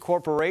Hughes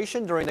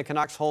Corporation during the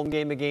Canucks home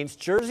game against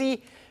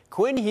Jersey.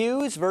 Quinn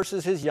Hughes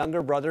versus his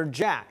younger brother,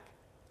 Jack.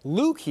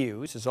 Luke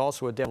Hughes is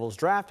also a Devils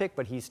draft pick,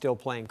 but he's still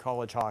playing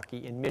college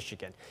hockey in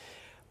Michigan.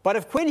 But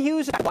if Quinn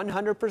Hughes is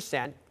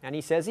 100%, and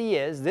he says he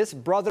is, this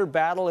brother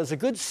battle is a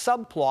good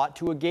subplot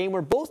to a game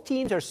where both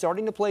teams are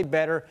starting to play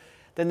better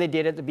than they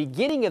did at the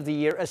beginning of the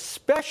year,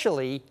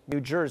 especially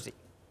New Jersey.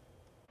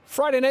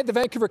 Friday night, the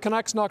Vancouver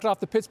Canucks knocked off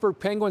the Pittsburgh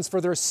Penguins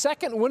for their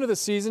second win of the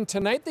season.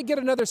 Tonight, they get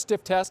another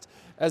stiff test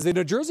as the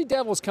New Jersey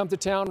Devils come to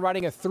town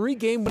riding a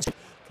 3-game win.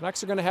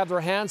 Canucks are going to have their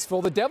hands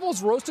full. The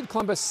Devils roasted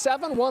Columbus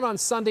 7-1 on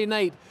Sunday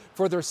night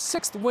for their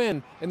 6th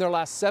win in their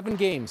last 7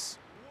 games.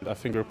 I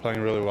think we're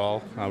playing really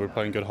well. We're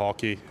playing good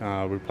hockey.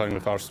 We're playing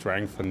with our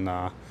strength, and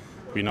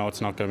we know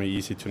it's not going to be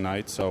easy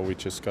tonight, so we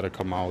just got to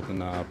come out and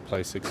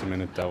play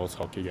 60-minute Devils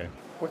hockey game.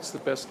 What's the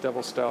best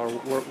Devil style?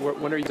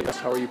 When are you the best?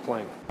 How are you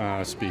playing?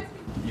 Speed.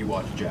 You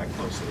watch Jack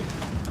closely.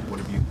 What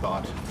have you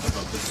thought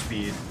about the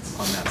speed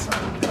on that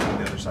side of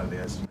the other side of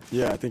the ice?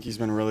 Yeah, I think he's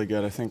been really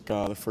good. I think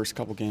the first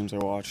couple games I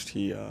watched,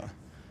 he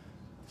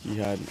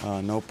had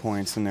no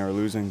points and they were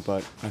losing,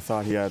 but I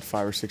thought he had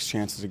 5 or 6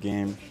 chances a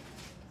game,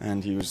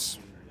 and he was,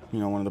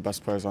 one of the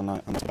best players on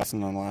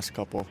the last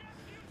couple.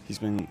 He's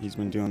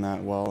been doing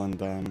that well,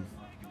 and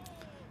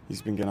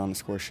he's been getting on the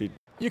score sheet.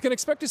 You can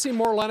expect to see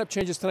more lineup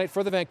changes tonight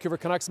for the Vancouver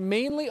Canucks,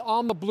 mainly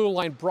on the blue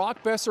line.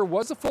 Brock Besser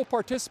was a full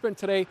participant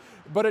today,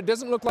 but it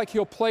doesn't look like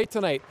he'll play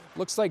tonight.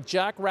 Looks like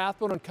Jack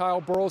Rathbone and Kyle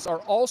Burrows are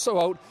also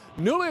out.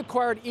 Newly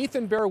acquired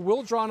Ethan Bear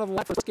will draw into the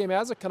line for this game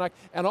as a Canuck,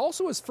 and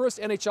also his first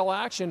NHL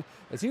action,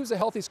 as he was a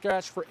healthy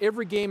scratch for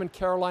every game in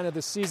Carolina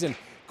this season.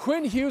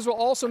 Quinn Hughes will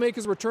also make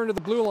his return to the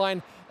blue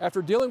line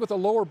after dealing with a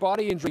lower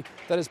body injury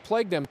that has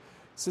plagued him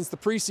since the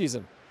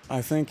preseason.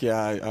 I think,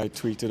 I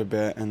tweaked it a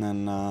bit, and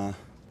then,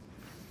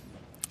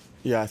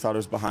 I thought it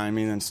was behind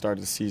me, then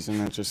started the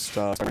season, it just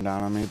started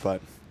down on me,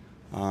 but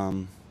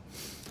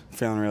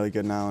feeling really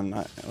good now, and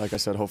like I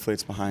said, hopefully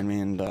it's behind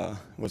me and it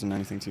wasn't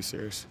anything too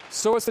serious.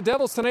 So it's the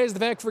Devils tonight as the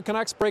Vancouver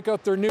Canucks break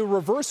out their new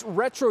reverse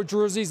retro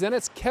jerseys. Then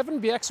it's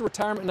Kevin Biek's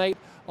retirement night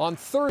on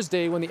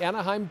Thursday when the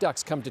Anaheim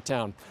Ducks come to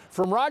town.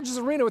 From Rogers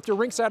Arena with your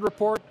Rinkside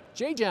Report,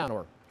 Jay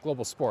Janor,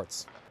 Global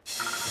Sports.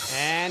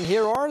 And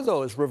here are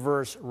those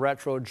reverse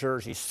retro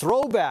jerseys.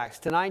 Throwbacks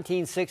to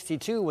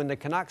 1962 when the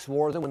Canucks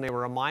wore them when they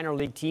were a minor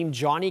league team.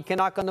 Johnny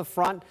Canuck on the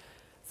front,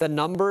 the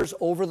numbers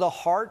over the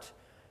heart.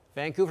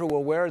 Vancouver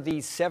will wear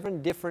these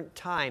 7 different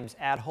times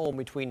at home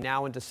between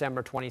now and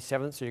December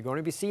 27th, so you're going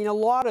to be seeing a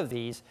lot of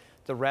these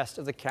the rest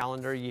of the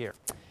calendar year.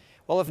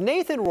 Well, if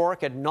Nathan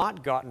Rourke had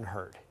not gotten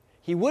hurt,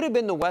 he would have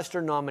been the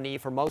Western nominee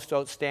for most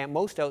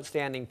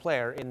outstanding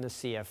player in the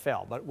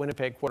CFL, but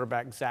Winnipeg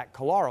quarterback Zach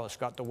Collaros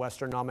got the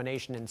Western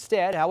nomination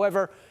instead.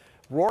 However,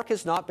 Rourke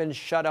has not been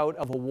shut out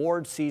of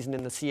award season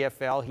in the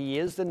CFL. He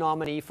is the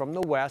nominee from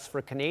the West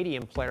for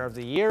Canadian Player of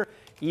the Year,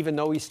 even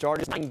though he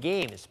started 9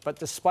 games. But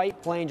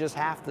despite playing just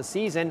half the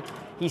season,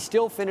 he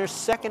still finished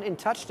second in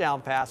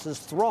touchdown passes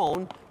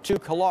thrown to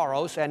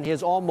Collaros, and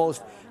his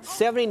almost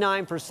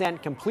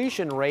 79%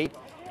 completion rate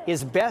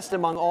is best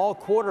among all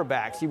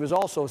quarterbacks. He was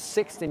also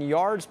 6th in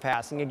yards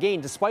passing. Again,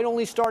 despite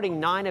only starting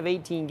 9 of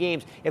 18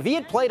 games, if he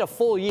had played a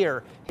full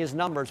year, his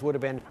numbers would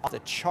have been off the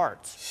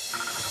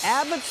charts.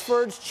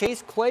 Abbotsford's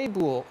Chase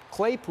Claypool,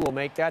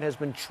 has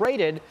been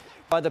traded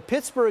by the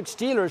Pittsburgh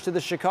Steelers to the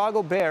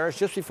Chicago Bears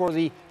just before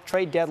the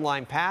trade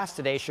deadline passed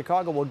today.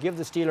 Chicago will give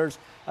the Steelers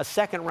a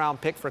 2nd-round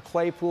pick for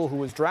Claypool, who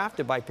was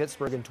drafted by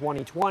Pittsburgh in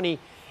 2020.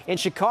 In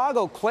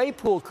Chicago,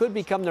 Claypool could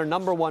become their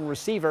 #1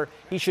 receiver.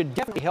 He should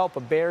definitely help a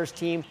Bears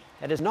team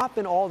that has not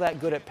been all that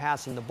good at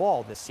passing the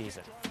ball this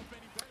season.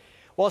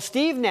 Well,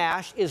 Steve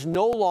Nash is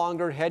no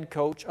longer head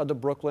coach of the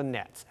Brooklyn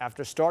Nets.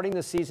 After starting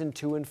the season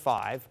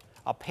 2-5,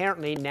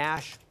 apparently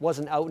Nash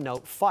wasn't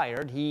out-and-out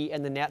fired. He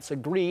and the Nets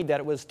agreed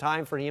that it was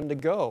time for him to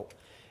go.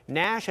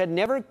 Nash had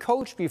never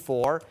coached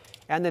before,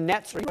 and the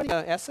Nets... Are you writing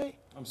an essay?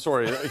 I'm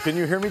sorry. Can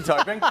you hear me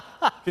typing?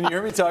 Can you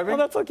hear me typing? Oh,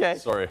 that's okay.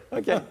 Sorry.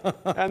 Okay.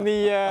 And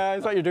I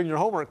thought you were doing your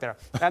homework there.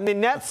 And the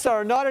Nets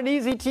are not an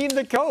easy team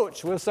to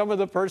coach with some of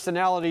the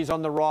personalities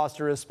on the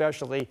roster,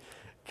 especially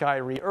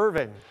Kyrie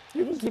Irving.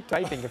 You can keep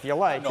typing if you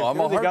like. No, I'm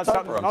a hard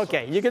typer.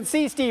 Okay, you can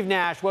see Steve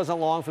Nash wasn't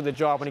long for the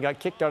job when he got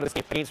kicked out of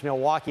the game against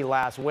Milwaukee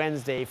last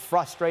Wednesday,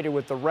 frustrated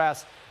with the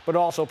rest, but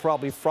also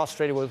probably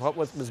frustrated with what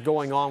was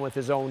going on with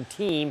his own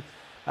team.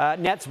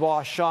 Nets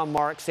boss Sean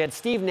Marks said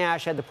Steve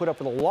Nash had to put up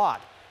with a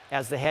lot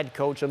as the head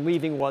coach, and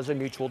leaving was a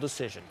mutual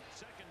decision.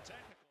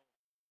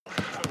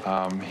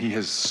 He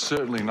has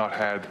certainly not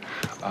had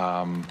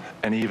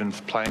an even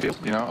playing field,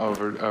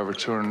 over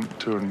two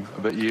and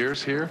a bit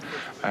years here,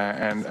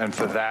 and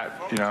for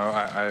that,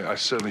 I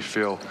certainly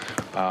feel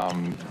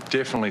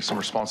definitely some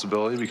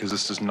responsibility, because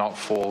this does not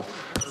fall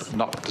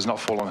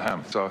on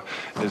him. So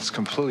it's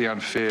completely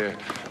unfair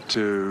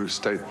to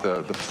state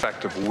the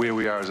fact of where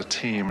we are as a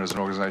team, as an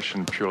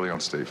organization, purely on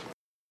Steve.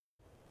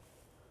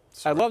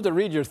 I'd love to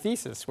read your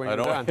thesis when you're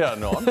done. Yeah,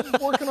 no, I'm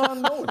just working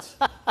on notes.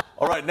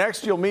 All right,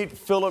 next you'll meet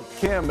Philip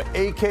Kim,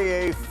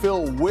 a.k.a.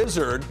 Phil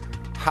Wizard,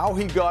 how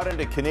he got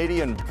into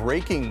Canadian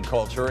breaking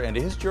culture and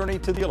his journey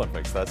to the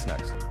Olympics. That's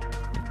next.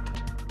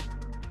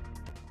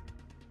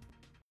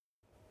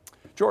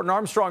 Jordan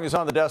Armstrong is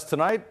on the desk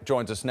tonight,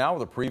 joins us now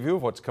with a preview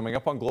of what's coming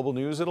up on Global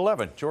News at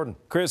 11. Jordan.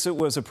 Chris, it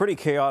was a pretty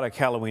chaotic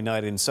Halloween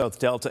night in South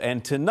Delta,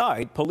 and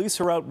tonight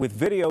police are out with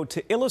video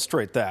to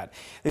illustrate that.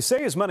 They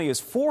say as many as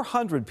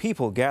 400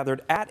 people gathered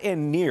at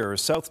and near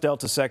South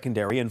Delta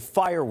Secondary, and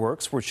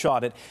fireworks were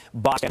shot at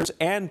bystanders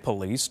and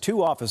police.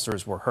 2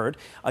 officers were hurt.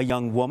 A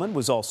young woman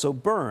was also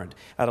burned.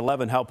 At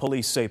 11, how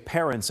police say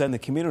parents and the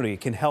community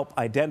can help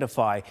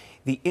identify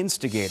the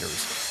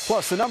instigators.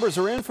 Plus, the numbers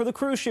are in for the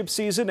cruise ship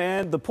season,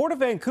 and the Port of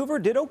Vancouver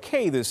did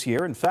okay this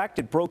year. In fact,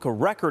 it broke a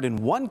record in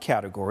one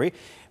category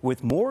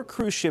with more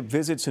cruise ship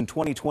visits in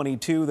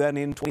 2022 than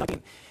in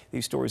 2019.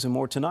 These stories and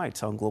more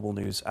tonight on Global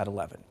News at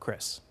 11.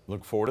 Chris.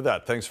 Look forward to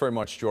that. Thanks very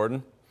much,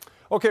 Jordan.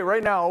 Okay,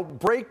 right now,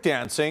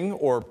 breakdancing,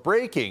 or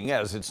breaking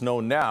as it's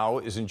known now,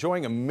 is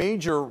enjoying a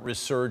major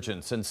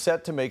resurgence and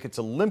set to make its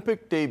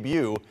Olympic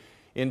debut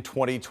in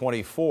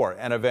 2024.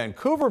 And a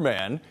Vancouver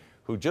man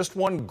who just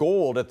won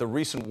gold at the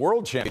recent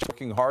World Championships,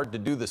 working hard to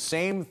do the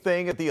same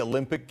thing at the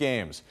Olympic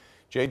Games.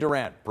 Jay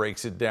Durant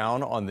breaks it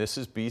down on This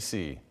Is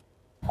BC.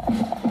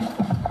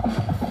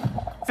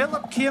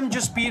 Philip Kim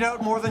just beat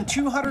out more than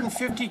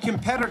 250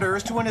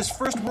 competitors to win his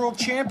first World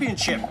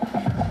Championship,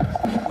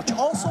 which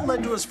also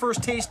led to his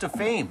first taste of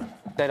fame.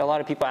 I had a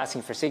lot of people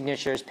asking for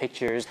signatures,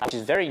 pictures, which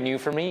is very new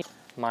for me.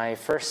 My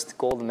first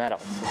gold medal.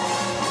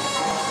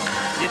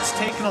 It's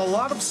taken a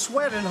lot of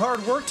sweat and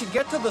hard work to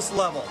get to this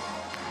level,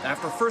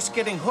 after first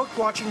getting hooked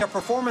watching a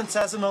performance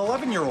as an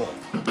 11-year-old.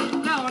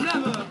 Now or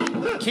never.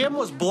 Kim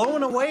was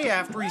blown away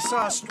after he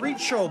saw a street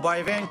show by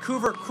a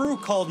Vancouver crew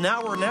called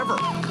Now or Never.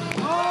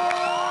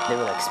 They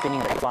were like spinning,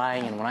 like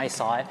flying, and when I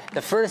saw it,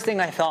 the first thing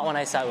I thought when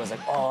I saw it was like,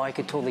 oh, I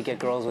could totally get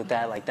girls with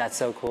that, like that's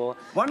so cool.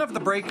 One of the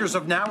breakers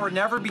of Now or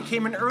Never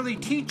became an early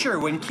teacher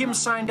when Kim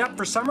signed up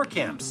for summer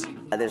camps.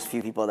 There's a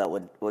few people that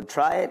would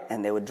try it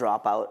and they would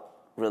drop out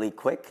really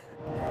quick.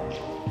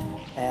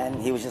 And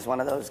he was just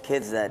one of those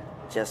kids that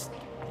just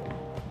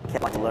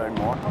kept wanting to learn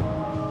more.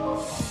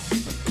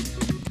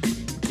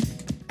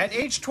 At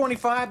age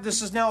 25,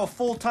 this is now a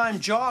full-time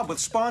job with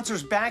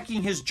sponsors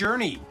backing his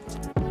journey.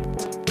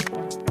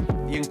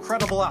 The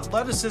incredible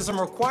athleticism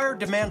required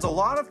demands a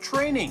lot of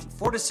training,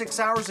 4 to 6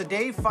 hours a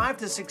day, 5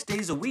 to 6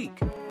 days a week.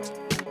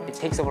 It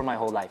takes over my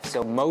whole life.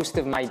 So most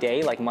of my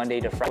day, like Monday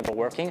to Friday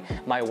working,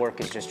 my work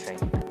is just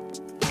training.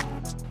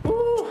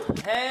 Woo,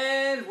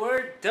 and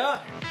we're done.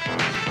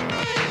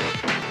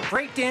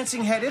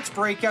 Breakdancing had its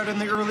breakout in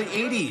the early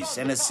 80s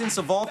and has since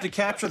evolved to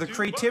capture the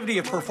creativity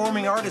of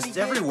performing artists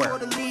everywhere.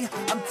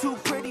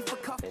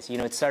 You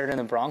know, it started in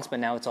the Bronx,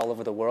 but now it's all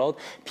over the world.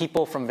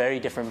 People from very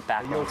different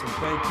backgrounds.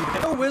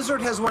 The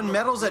Wizard has won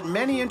medals at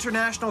many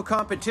international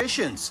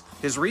competitions.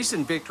 His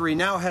recent victory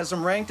now has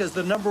him ranked as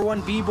the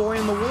 #1 b-boy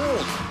in the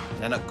world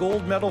and a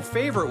gold medal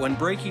favorite when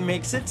breaking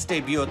makes its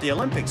debut at the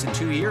Olympics in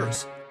 2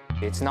 years.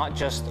 It's not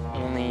just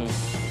only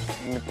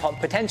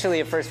potentially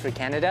a first for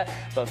Canada,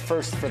 but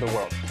first for the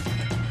world.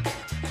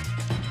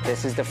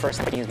 This is the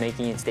first time he's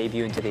making its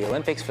debut into the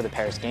Olympics for the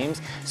Paris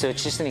Games, so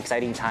it's just an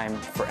exciting time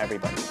for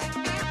everybody.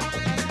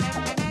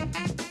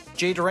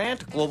 Jay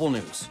Durant, Global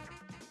News.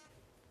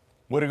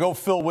 Way to go,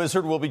 Phil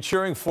Wizard. We'll be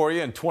cheering for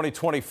you in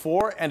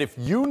 2024. And if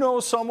you know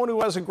someone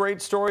who has a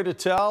great story to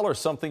tell or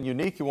something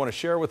unique you want to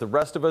share with the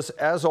rest of us,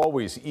 as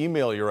always,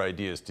 email your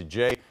ideas to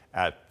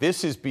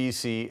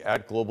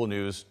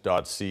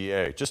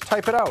jay@thisisbc@globalnews.ca. Just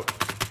type it out.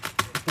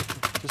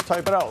 Just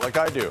type it out like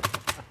I do.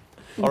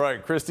 All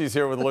right, Christy's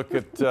here with a look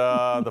at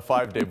the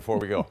 5-day before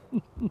we go.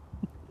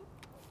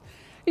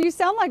 You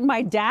sound like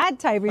my dad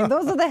typing.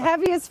 Those are the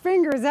heaviest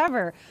fingers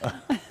ever.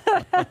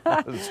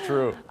 That's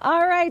true.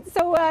 All right,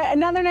 so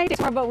another night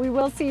tomorrow, but we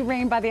will see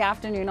rain by the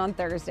afternoon on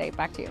Thursday.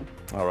 Back to you.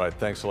 All right,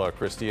 thanks a lot,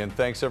 Christy, and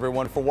thanks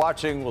everyone for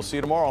watching. We'll see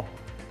you tomorrow.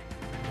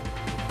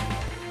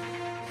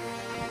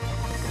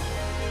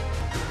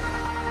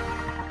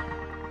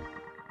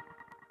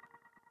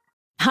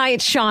 Hi,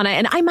 it's Shauna,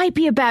 and I might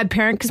be a bad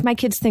parent because my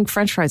kids think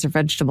French fries are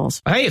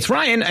vegetables. Hey, it's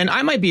Ryan, and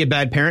I might be a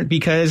bad parent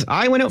because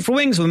I went out for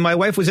wings when my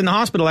wife was in the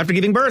hospital after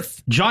giving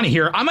birth. Johnny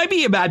here. I might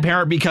be a bad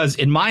parent because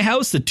in my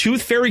house, the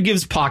tooth fairy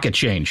gives pocket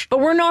change. But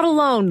we're not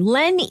alone.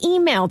 Len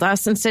emailed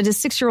us and said his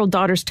 6-year-old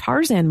daughter's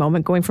Tarzan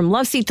moment going from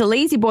love seat to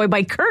lazy boy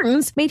by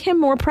curtains made him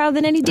more proud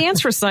than any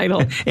dance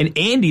recital. And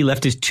Andy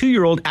left his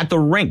 2-year-old at the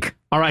rink.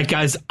 All right,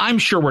 guys, I'm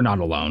sure we're not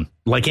alone.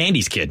 Like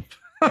Andy's kid.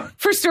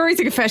 For stories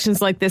and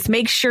confessions like this,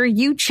 make sure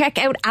you check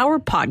out our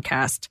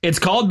podcast. It's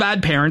called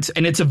Bad Parents,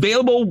 and it's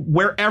available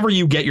wherever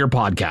you get your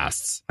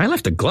podcasts. I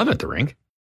left a glove at the rink.